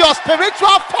using your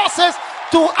spiritual forces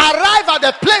to arrive at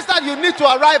the place that you need to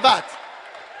arrive at.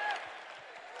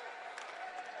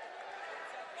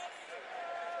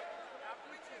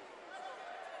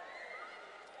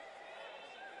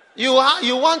 You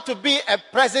want to be a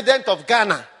president of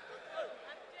Ghana,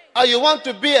 or you want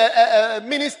to be a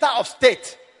minister of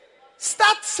state.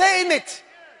 Start saying it.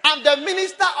 I'm the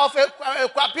minister of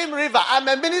Kwapim River. I'm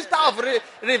a minister of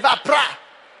River Pra.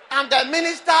 I'm the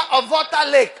minister of Water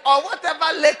Lake, or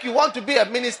whatever lake you want to be a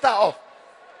minister of.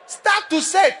 Start to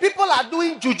say, people are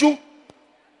doing juju.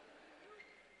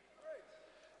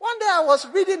 One day I was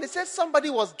reading, it said somebody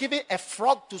was giving a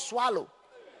frog to swallow.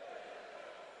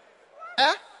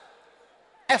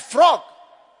 A frog.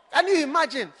 Can you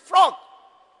imagine? Frog.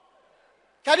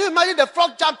 Can you imagine the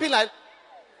frog jumping like?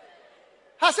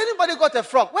 Has anybody got a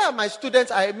frog? Where are my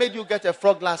students? I made you get a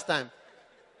frog last time.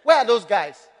 Where are those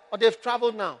guys? Or they've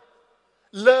traveled now.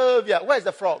 Love ya. Where's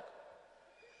the frog?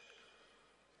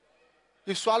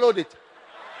 You swallowed it.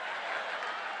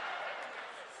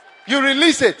 You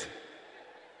release it.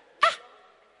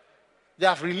 They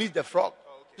have released the frog.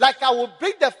 Like I will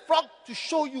bring the frog to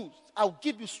show you. I'll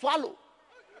give you swallow.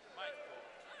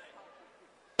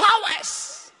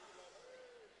 Powers.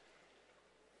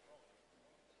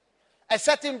 A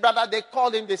certain brother, they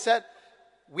called him, they said,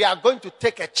 we are going to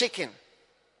take a chicken.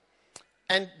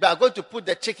 And we are going to put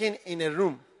the chicken in a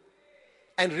room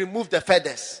and remove the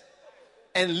feathers.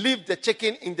 And leave the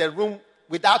chicken in the room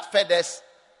without feathers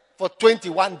for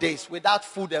 21 days, without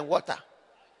food and water.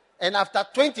 And after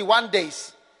 21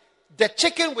 days, the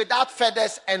chicken without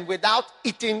feathers and without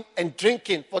eating and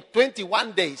drinking for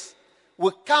 21 days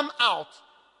will come out,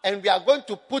 and we are going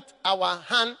to put our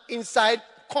hand inside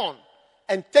corn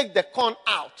and take the corn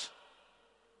out.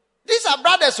 These are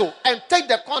brothers who, and take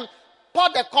the corn, pour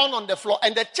the corn on the floor,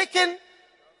 and the chicken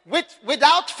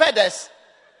without feathers,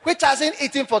 which hasn't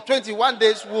eaten for 21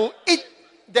 days, will eat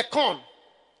the corn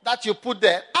that you put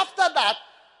there. After that,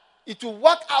 it will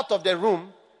walk out of the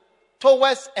room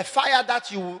towards a fire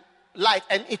that you light,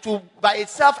 and it will by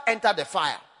itself enter the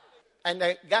fire. And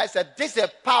the guy said, these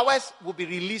powers will be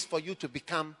released for you to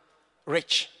become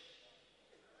rich.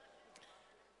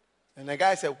 And the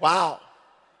guy said, wow,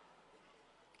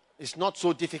 it's not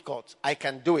so difficult. I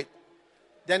can do it.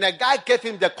 Then the guy gave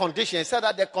him the condition. He said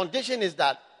that the condition is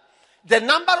that the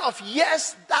number of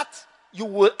years that you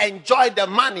will enjoy the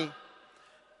money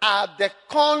are the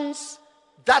corns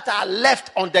that are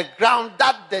left on the ground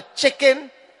that the chicken,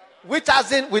 which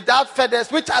hasn't, without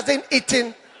feathers, which hasn't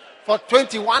eaten for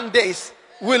 21 days,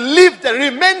 will leave the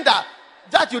remainder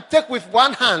that you take with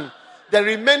one hand. The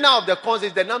remainder of the corns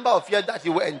is the number of years that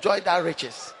you will enjoy that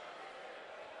riches.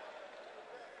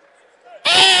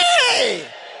 Hey!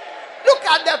 Look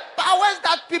at the powers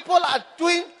that people are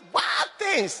doing wild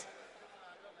things.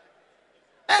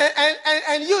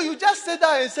 And you just sit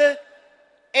down and say,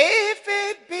 If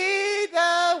it be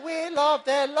the will of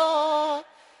the Lord,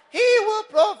 He will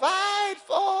provide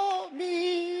for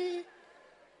me.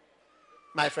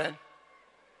 My friend,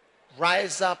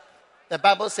 rise up. The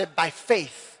Bible said by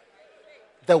faith,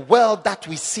 the world that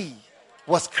we see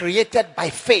was created by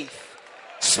faith.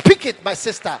 Speak it, my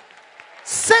sister.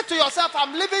 Say to yourself,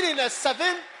 I'm living in a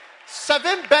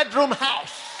seven-bedroom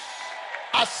house.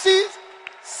 I see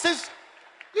six.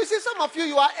 You see, some of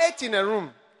you are 8 in a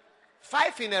room,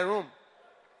 5 in a room,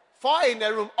 4 in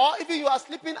a room, or even you are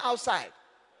sleeping outside.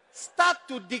 Start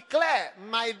to declare,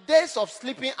 my days of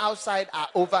sleeping outside are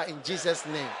over in Jesus'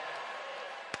 name.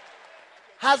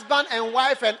 Husband and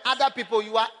wife and other people,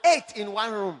 you are 8 in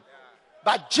one room.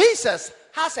 But Jesus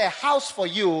has a house for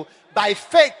you. By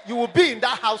faith, you will be in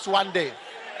that house one day.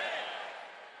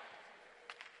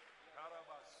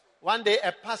 One day,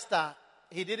 a pastor,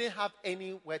 he didn't have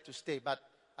anywhere to stay. But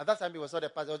at that time, he was not a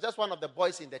pastor. He was just one of the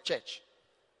boys in the church.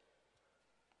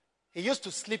 He used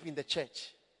to sleep in the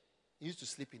church. He used to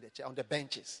sleep in the church, on the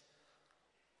benches.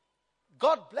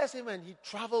 God bless him, and he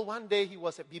traveled. One day,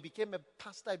 he became a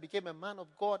pastor. He became a man of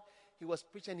God. He was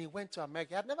preaching. He went to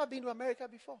America. He had never been to America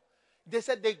before. They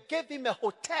said they gave him a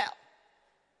hotel.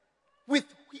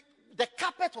 The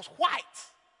carpet was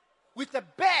white. With a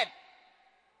bed.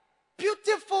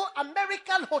 Beautiful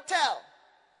American hotel.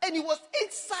 And he was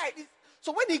inside.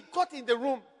 So when he got in the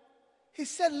room, he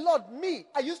said, Lord,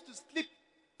 I used to sleep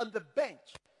on the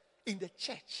bench in the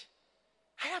church.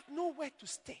 I have nowhere to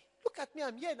stay. Look at me,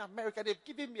 I'm here in America. They've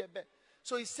given me a bed.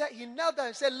 So he knelt down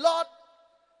and said, Lord,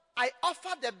 I offer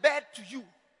the bed to you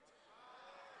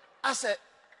as a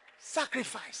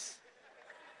sacrifice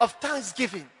of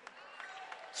thanksgiving.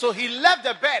 So he left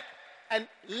the bed and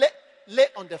lay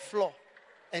on the floor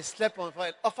and slept on the floor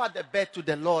and offered the bed to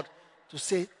the Lord to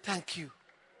say thank you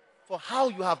for how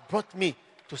you have brought me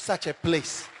to such a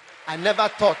place. I never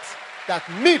thought that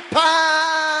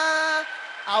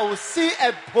I will see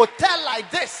a hotel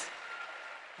like this.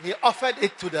 He offered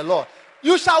it to the Lord.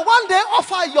 You shall one day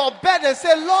offer your bed and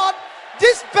say, Lord,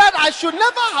 this bed, I should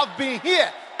never have been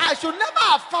here. I should never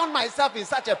have found myself in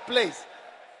such a place.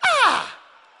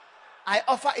 I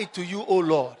offer it to you, O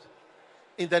Lord,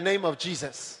 in the name of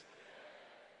Jesus.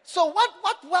 So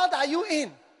what world are you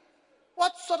in?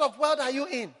 What sort of world are you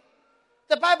in?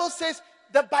 The Bible says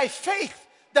that by faith,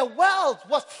 the world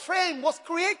was framed, was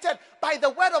created by the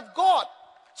word of God.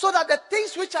 So that the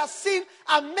things which are seen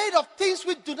are made of things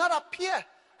which do not appear.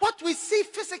 What we see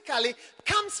physically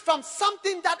comes from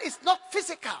something that is not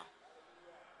physical.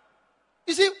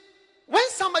 You see, when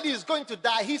somebody is going to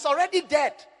die, he's already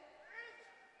dead.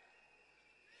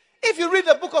 If you read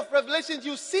the book of Revelation,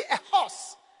 you see a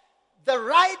horse. The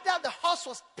horse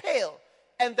was pale,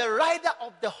 and the rider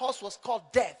of the horse was called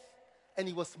Death, and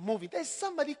he was moving. There's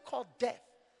somebody called Death,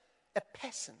 a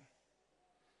person.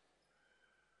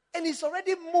 And he's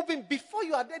already moving. Before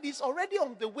you are dead, he's already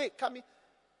on the way coming.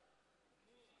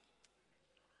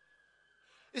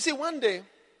 You see, one day,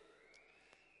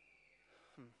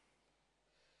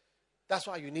 that's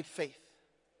why you need faith.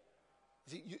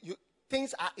 See,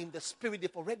 things are in the spirit.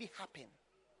 They've already happened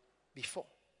before.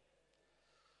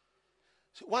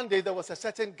 So one day, there was a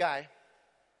certain guy.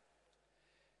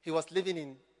 He was living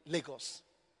in Lagos.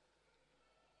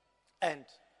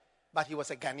 But he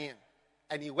was a Ghanaian.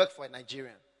 And he worked for a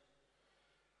Nigerian.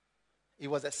 He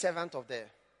was a servant of the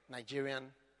Nigerian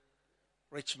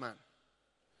rich man.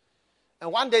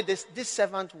 And one day, this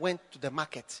servant went to the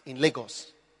market in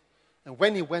Lagos. And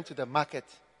when he went to the market,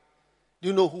 do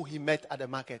you know who he met at the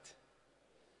market?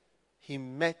 He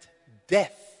met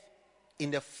Death in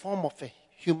the form of a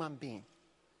human being.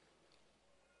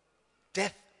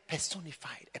 Death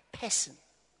personified, a person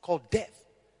called Death.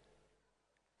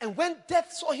 And when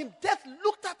Death saw him, Death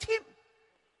looked at him.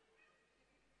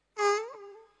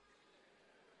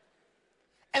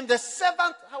 And the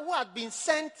servant who had been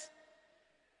sent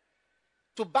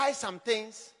to buy some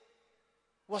things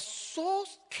was so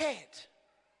scared,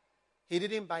 he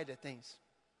didn't buy the things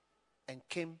and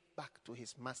came back to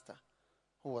his master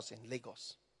who was in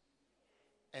Lagos.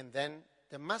 And then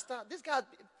the master, this guy,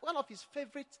 one of his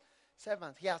favorite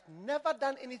servants, he has never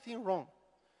done anything wrong.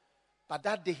 But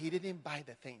that day he didn't buy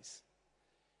the things.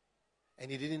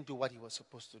 And he didn't do what he was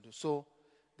supposed to do. So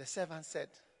the servant said,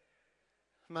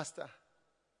 Master,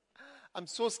 I'm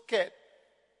so scared.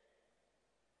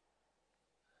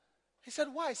 He said,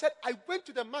 why? He said, I went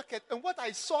to the market and what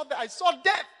I saw there, I saw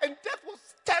Death. And Death was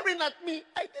staring at me.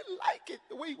 I didn't like it,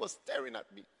 the way he was staring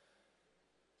at me.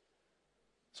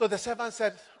 So the servant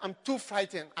said, I'm too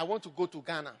frightened. I want to go to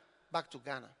Ghana, back to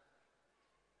Ghana.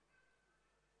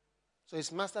 So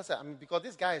his master said, because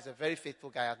this guy is a very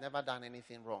faithful guy. I've never done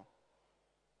anything wrong.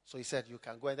 So he said, you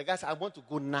can go. And the guy said, I want to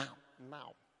go now.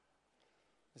 Now.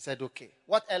 He said, okay.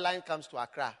 What airline comes to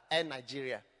Accra? Air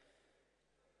Nigeria.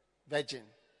 Virgin.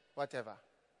 Whatever.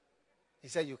 He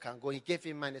said, you can go. He gave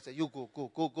him money. He said, you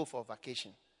go for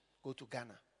vacation. Go to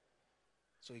Ghana.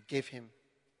 So he gave him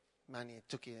money.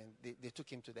 They took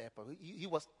him to the airport. He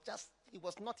was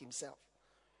not himself.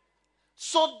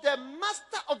 So the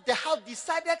master of the house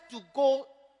decided to go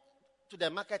to the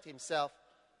market himself,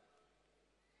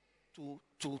 to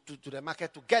the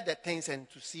market to get the things and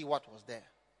to see what was there.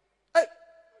 Hey.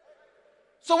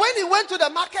 So when he went to the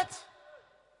market,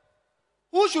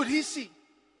 who should he see?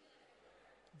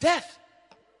 Death.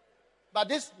 But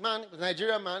this man, the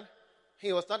Nigerian man,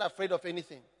 he was not afraid of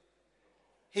anything.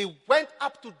 He went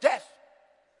up to death.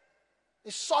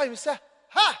 He saw him, he said,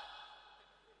 ha!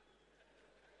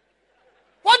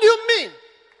 What do you mean?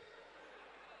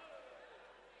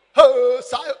 Oh,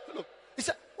 look. He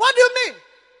said, what do you mean?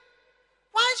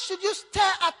 Why should you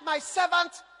stare at my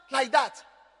servant like that?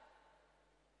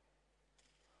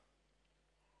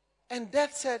 And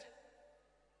Death said,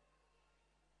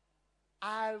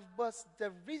 I was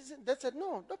the reason. They said,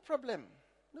 no problem.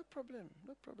 No problem.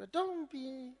 Don't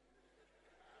be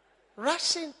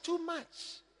rushing too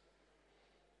much.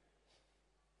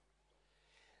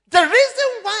 The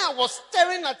reason why I was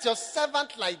staring at your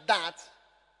servant like that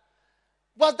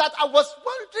was that I was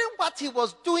wondering what he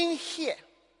was doing here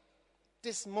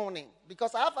this morning,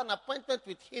 because I have an appointment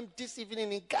with him this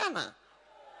evening in Ghana.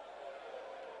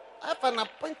 I have an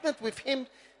appointment with him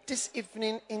this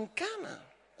evening in Ghana.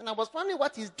 And I was wondering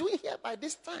what he's doing here by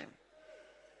this time.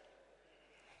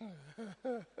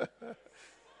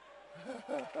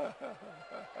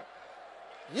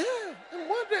 Yeah,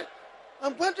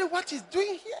 I'm wondering what he's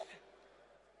doing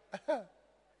here.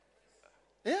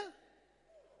 Yeah.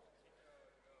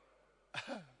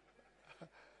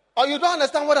 Or you don't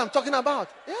understand what I'm talking about.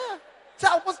 Yeah. So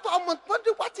I'm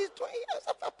wondering what he's doing here. I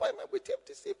have an appointment with him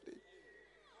this evening.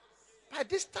 By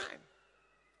this time,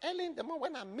 early in the morning,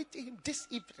 when I'm meeting him this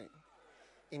evening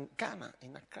in Ghana,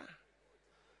 in Accra.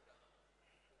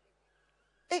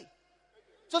 Hey.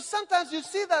 So sometimes you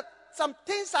see that some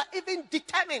things are even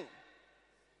determined.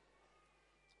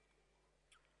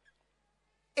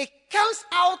 It comes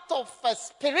out of a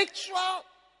spiritual,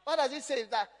 what does it say?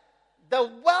 That the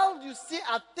world you see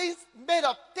are things made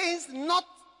of things not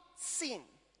seen.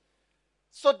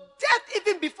 So death,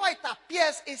 even before it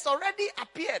appears, it's already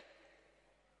appeared.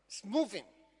 It's moving.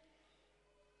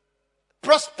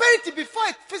 Prosperity, before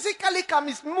it physically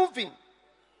comes, is moving.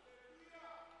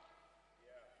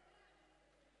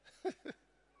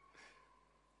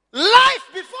 Life,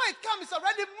 before it comes, is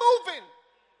already moving.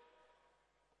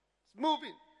 It's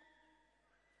moving.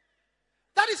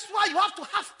 That is why you have to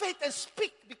have faith and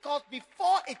speak, because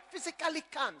before it physically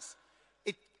comes,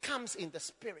 it comes in the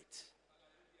spirit.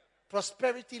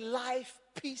 Prosperity, life,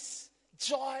 peace,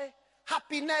 joy,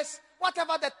 happiness,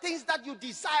 whatever the things that you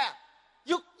desire.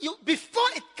 You before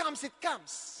it comes, it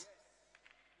comes.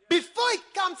 Before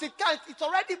it comes, it comes. It's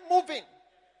already moving.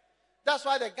 That's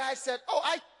why the guy said, oh,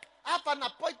 I have an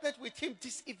appointment with him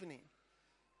this evening.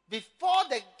 Before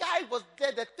the guy was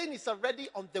there, the thing is already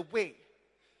on the way.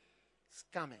 It's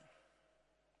coming.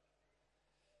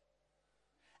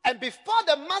 And before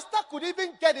the master could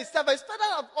even get his servant, his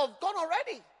father have gone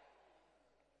already.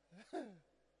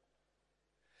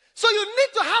 So you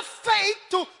need to have faith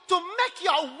to make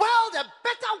your world a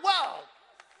better world.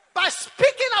 By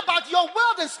speaking about your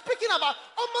world and speaking about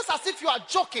almost as if you are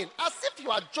joking. As if you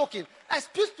are joking. I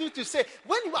expect you to say,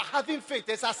 when you are having faith,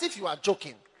 it's as if you are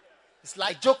joking. It's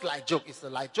like joke. It's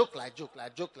like joke.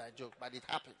 But it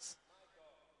happens.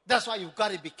 That's why you've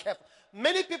got to be careful.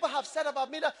 Many people have said about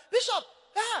me that, Bishop,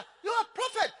 you're a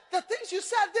prophet. The things you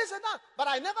said, this and that. But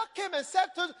I never came and said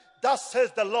to you, thus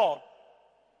says the Lord.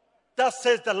 Thus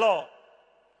says the Lord.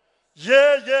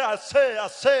 Yeah, I say.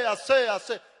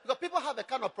 Because people have a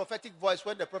kind of prophetic voice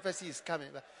when the prophecy is coming.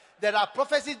 There are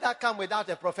prophecies that come without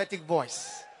a prophetic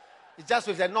voice. It's just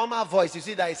with a normal voice, you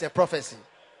see that it's a prophecy.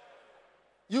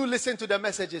 You listen to the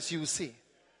messages, you will see.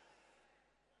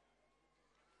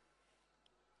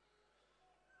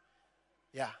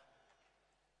 Yeah.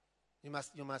 You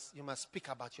must speak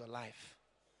about your life.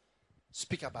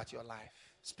 Speak about your life.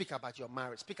 Speak about your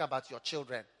marriage. Speak about your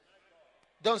children.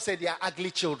 Don't say they are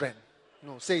ugly children.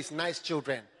 No, say it's nice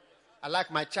children. I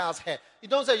like my child's hair. You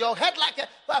don't say your head like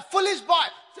a foolish boy.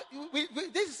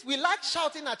 We like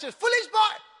shouting at children. Foolish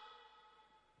boy.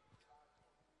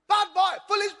 Bad boy.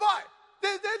 Foolish boy.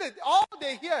 All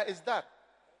they hear is that.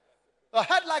 Your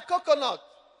head like coconut.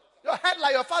 Your head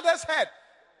like your father's head.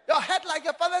 Your head like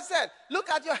your father's head. Look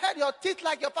at your head, your teeth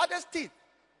like your father's teeth.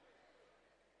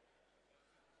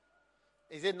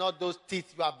 Is it not those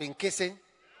teeth you have been kissing?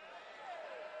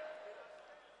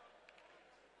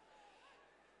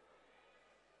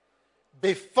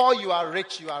 Before you are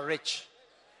rich, you are rich.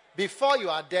 Before you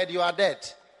are dead, you are dead.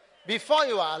 Before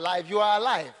you are alive, you are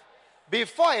alive.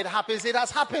 Before it happens, it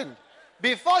has happened.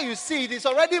 Before you see it, it's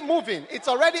already moving. It's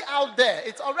already out there.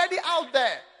 It's already out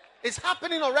there. It's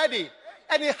happening already.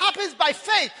 And it happens by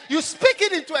faith. You speak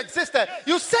it into existence.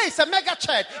 You say it's a mega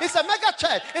church. It's a mega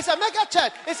church. It's a mega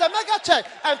church. It's a mega church.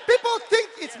 And people think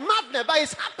it's madness, but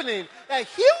it's happening. A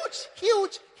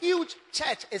huge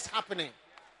church is happening.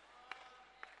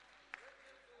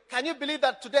 Can you believe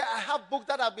that today I have books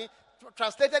that have been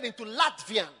translated into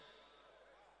Latvian,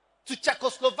 to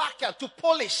Czechoslovakian, to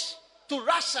Polish, to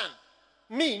Russian.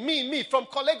 Me, from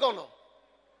Kolegono.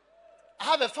 I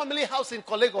have a family house in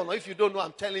Kolegono. If you don't know,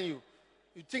 I'm telling you.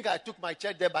 You think I took my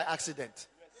church there by accident.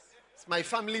 It's my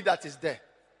family that is there.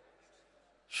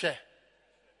 Share.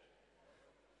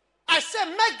 I say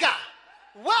mega,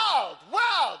 world,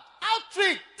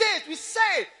 outreach, this. We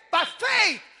say by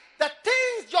faith that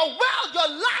things, your world, your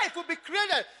life will be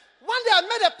created. One day I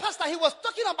met a pastor. He was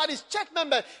talking about his church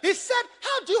member. He said,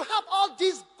 how do you have all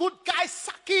these good guys,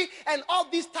 Saki, and all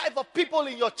these type of people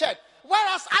in your church,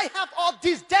 whereas I have all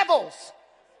these devils?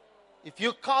 If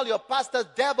you call your pastors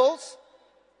devils,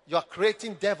 you are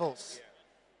creating devils.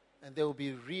 And they will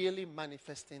be really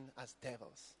manifesting as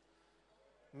devils.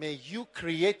 May you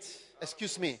create,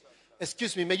 excuse me,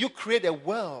 may you create a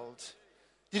world.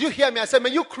 Did you hear me? I said,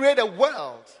 may you create a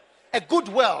world, a good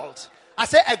world. I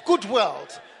said, a good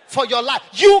world for your life.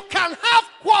 You can have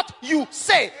what you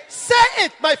say. Say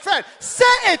it, my friend. Say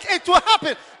it. It will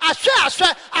happen. I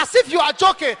swear, as if you are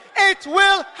joking. It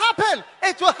will happen.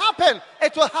 It will happen.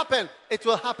 It will happen. It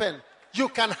will happen. You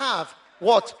can have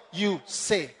what you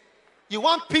say. You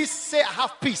want peace? Say, I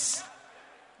have peace.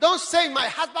 Don't say, my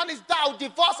husband is down,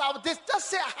 divorce, I will this.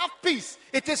 Just say, I have peace.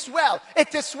 It is well.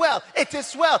 It is well. It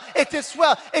is well. It is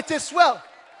well. It is well.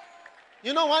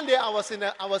 You know, one day I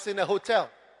was in a hotel.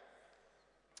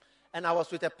 And I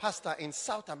was with a pastor in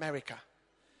South America.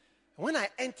 When I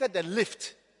entered the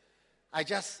lift,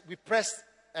 we pressed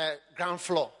ground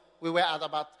floor. We were at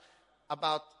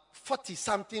about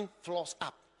 40-something floors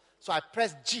up. So I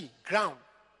pressed G, ground.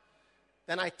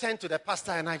 Then I turned to the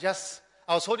pastor and I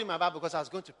was holding my Bible because I was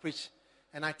going to preach.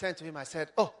 And I turned to him, I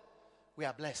said, oh, we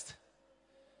are blessed.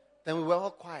 Then we were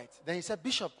all quiet. Then he said,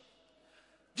 Bishop,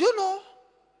 do you know,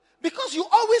 because you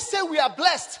always say we are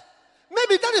blessed,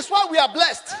 maybe that is why we are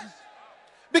blessed.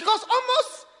 Because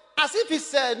almost as if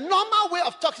it's a normal way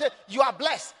of talking, you are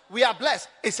blessed, we are blessed,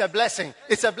 it's a blessing.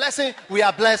 It's a blessing, we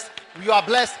are blessed, you are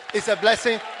blessed, it's a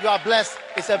blessing, you are blessed,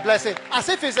 it's a blessing. As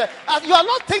if you are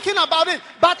not thinking about it,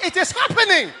 but it is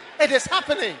happening. It is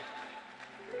happening.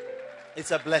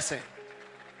 It's a blessing.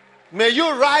 May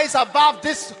you rise above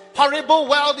this horrible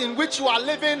world in which you are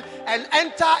living and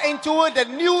enter into the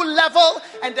new level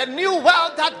and the new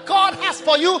world that God has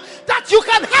for you, that you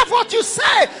can have what you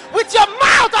say with your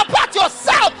mouth about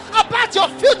yourself, about your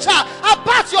future,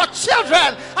 about your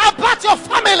children, about your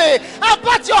family,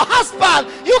 about your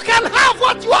husband. You can have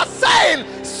what you are saying.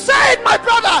 Say it, my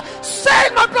brother. Say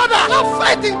it, my brother. Have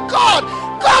faith in God.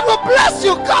 God will bless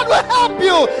you. God will help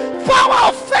you. Power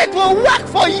of faith will work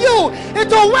for you. It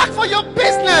will work for your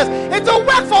business. It will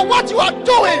work for what you are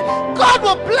doing. God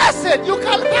will bless it. You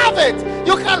can have it.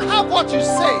 You can have what you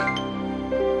say.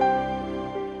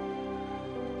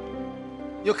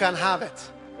 You can have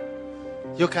it.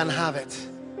 You can have it.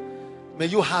 May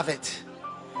you have it.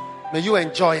 May you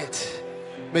enjoy it.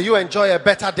 May you enjoy a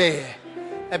better day,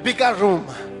 a bigger room,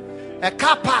 a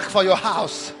car park for your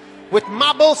house with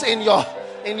marbles in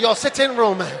your sitting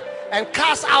room, and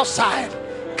cars outside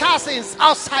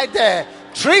there,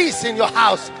 trees in your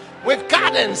house with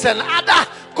gardens and other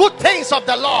good things of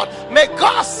the Lord. May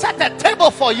God set a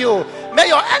table for you. May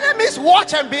your enemies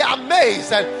watch and be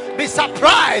amazed and be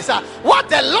surprised at what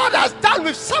the Lord has done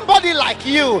with somebody like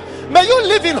you. May you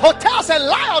live in hotels and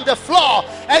lie on the floor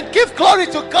and give glory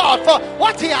to God for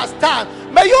what He has done.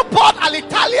 May you board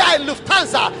Alitalia and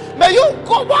Lufthansa. May you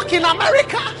go walk in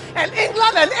America and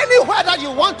England and anywhere that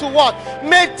you want to walk.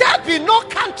 May there be no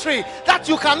country that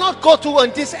you cannot go to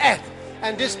on this earth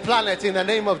and this planet in the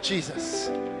name of Jesus.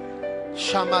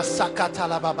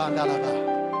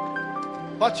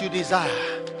 What you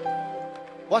desire,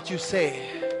 what you say,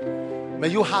 may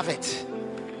you have it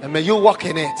and may you walk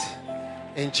in it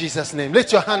in Jesus' name.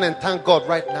 Lift your hand and thank God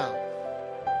right now.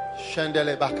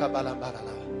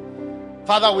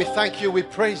 Father, we thank you, we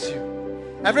praise you.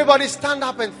 Everybody stand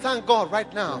up and thank God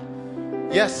right now.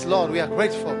 Yes, Lord, we are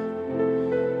grateful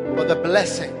for the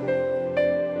blessing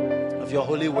of your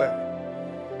holy word.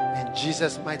 In In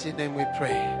Jesus' mighty name we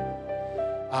pray.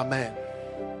 Amen.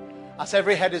 As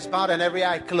every head is bowed and every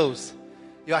eye closed,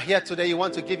 you are here today, you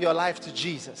want to give your life to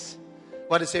Jesus. You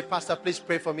want to say, Pastor, please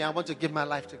pray for me. I want to give my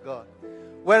life to God.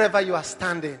 Wherever you are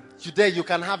standing, today you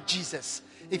can have Jesus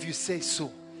if you say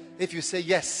so. If you say,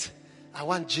 yes, I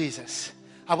want Jesus.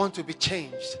 I want to be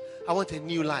changed. I want a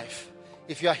new life.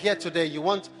 If you are here today, you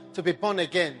want to be born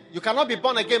again. You cannot be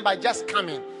born again by just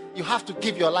coming. You have to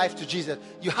give your life to Jesus.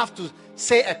 You have to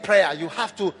say a prayer. You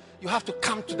have to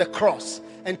come to the cross.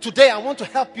 And today I want to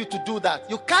help you to do that.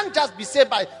 You can't just be saved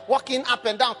by walking up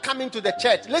and down, coming to the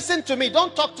church. Listen to me.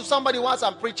 Don't talk to somebody whilst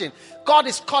I'm preaching. God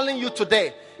is calling you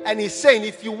today. And he's saying,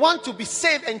 if you want to be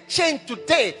saved and changed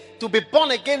today, to be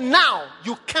born again now,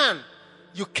 you can.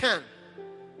 You can.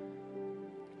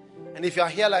 And if you are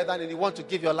here like that and you want to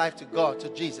give your life to God, to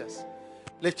Jesus,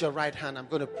 lift your right hand. I'm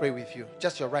going to pray with you.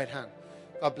 Just your right hand.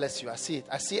 God bless you. I see it.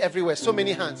 I see everywhere. So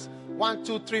many hands. 1,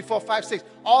 2, 3, 4, 5, 6.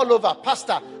 All over.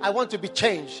 Pastor, I want to be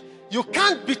changed. You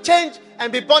can't be changed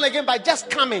and be born again by just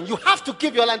coming. You have to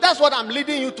give your life. That's what I'm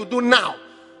leading you to do now.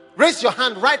 Raise your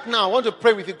hand right now. I want to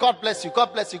pray with you. God bless you.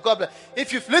 God bless you. God bless you.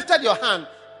 If you've lifted your hand,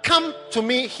 come to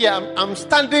me here. I'm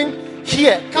standing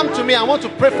here. Come to me. I want to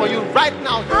pray for you right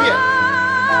now here.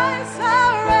 I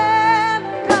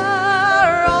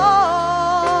surrender all.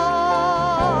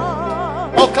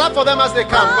 Oh, clap for them as they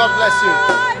come. God bless you.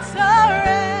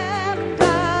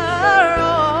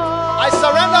 I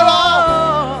surrender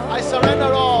all. I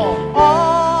surrender all.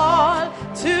 All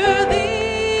to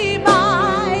thee,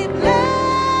 my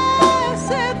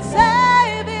blessed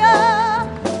Savior.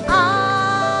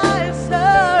 I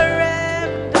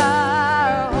surrender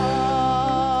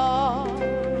all.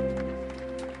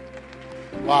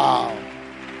 Wow.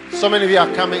 So many of you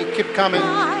are coming. Keep coming.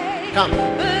 Come.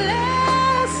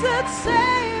 Blessed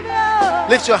Savior.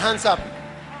 Lift your hands up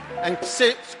and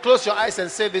say, close your eyes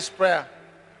and say this prayer.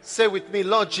 Say with me,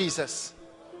 Lord Jesus,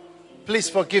 please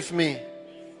forgive me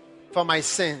for my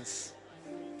sins.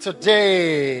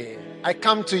 Today, I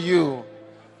come to you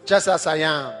just as I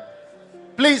am.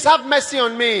 Please have mercy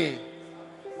on me.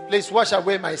 Please wash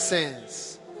away my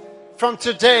sins. From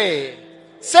today,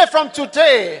 say from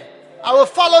today, I will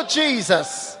follow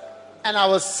Jesus and I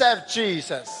will serve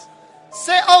Jesus.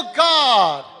 Say, oh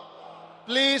God,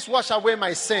 please wash away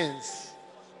my sins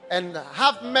and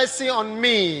have mercy on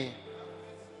me.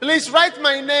 Please write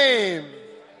my name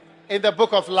in the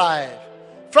book of life.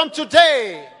 From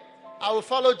today, I will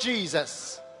follow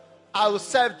Jesus. I will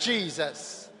serve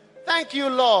Jesus. Thank you,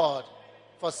 Lord,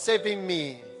 for saving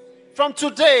me. From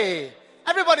today,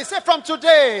 everybody say, from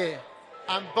today,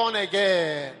 I'm born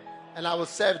again and I will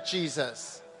serve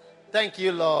Jesus. Thank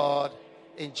you, Lord,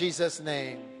 in Jesus'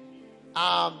 name.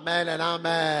 Amen and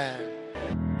amen.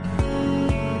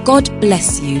 God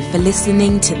bless you for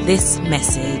listening to this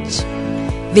message.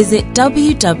 Visit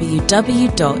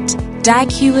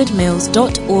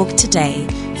www.daghewardmills.org today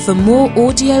for more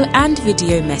audio and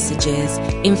video messages,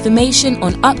 information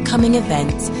on upcoming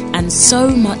events, and so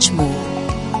much more.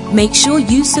 Make sure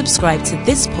you subscribe to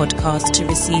this podcast to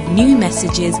receive new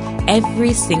messages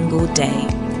every single day.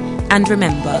 And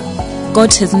remember,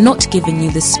 God has not given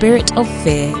you the spirit of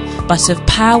fear, but of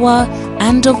power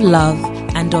and of love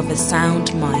and of a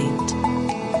sound mind.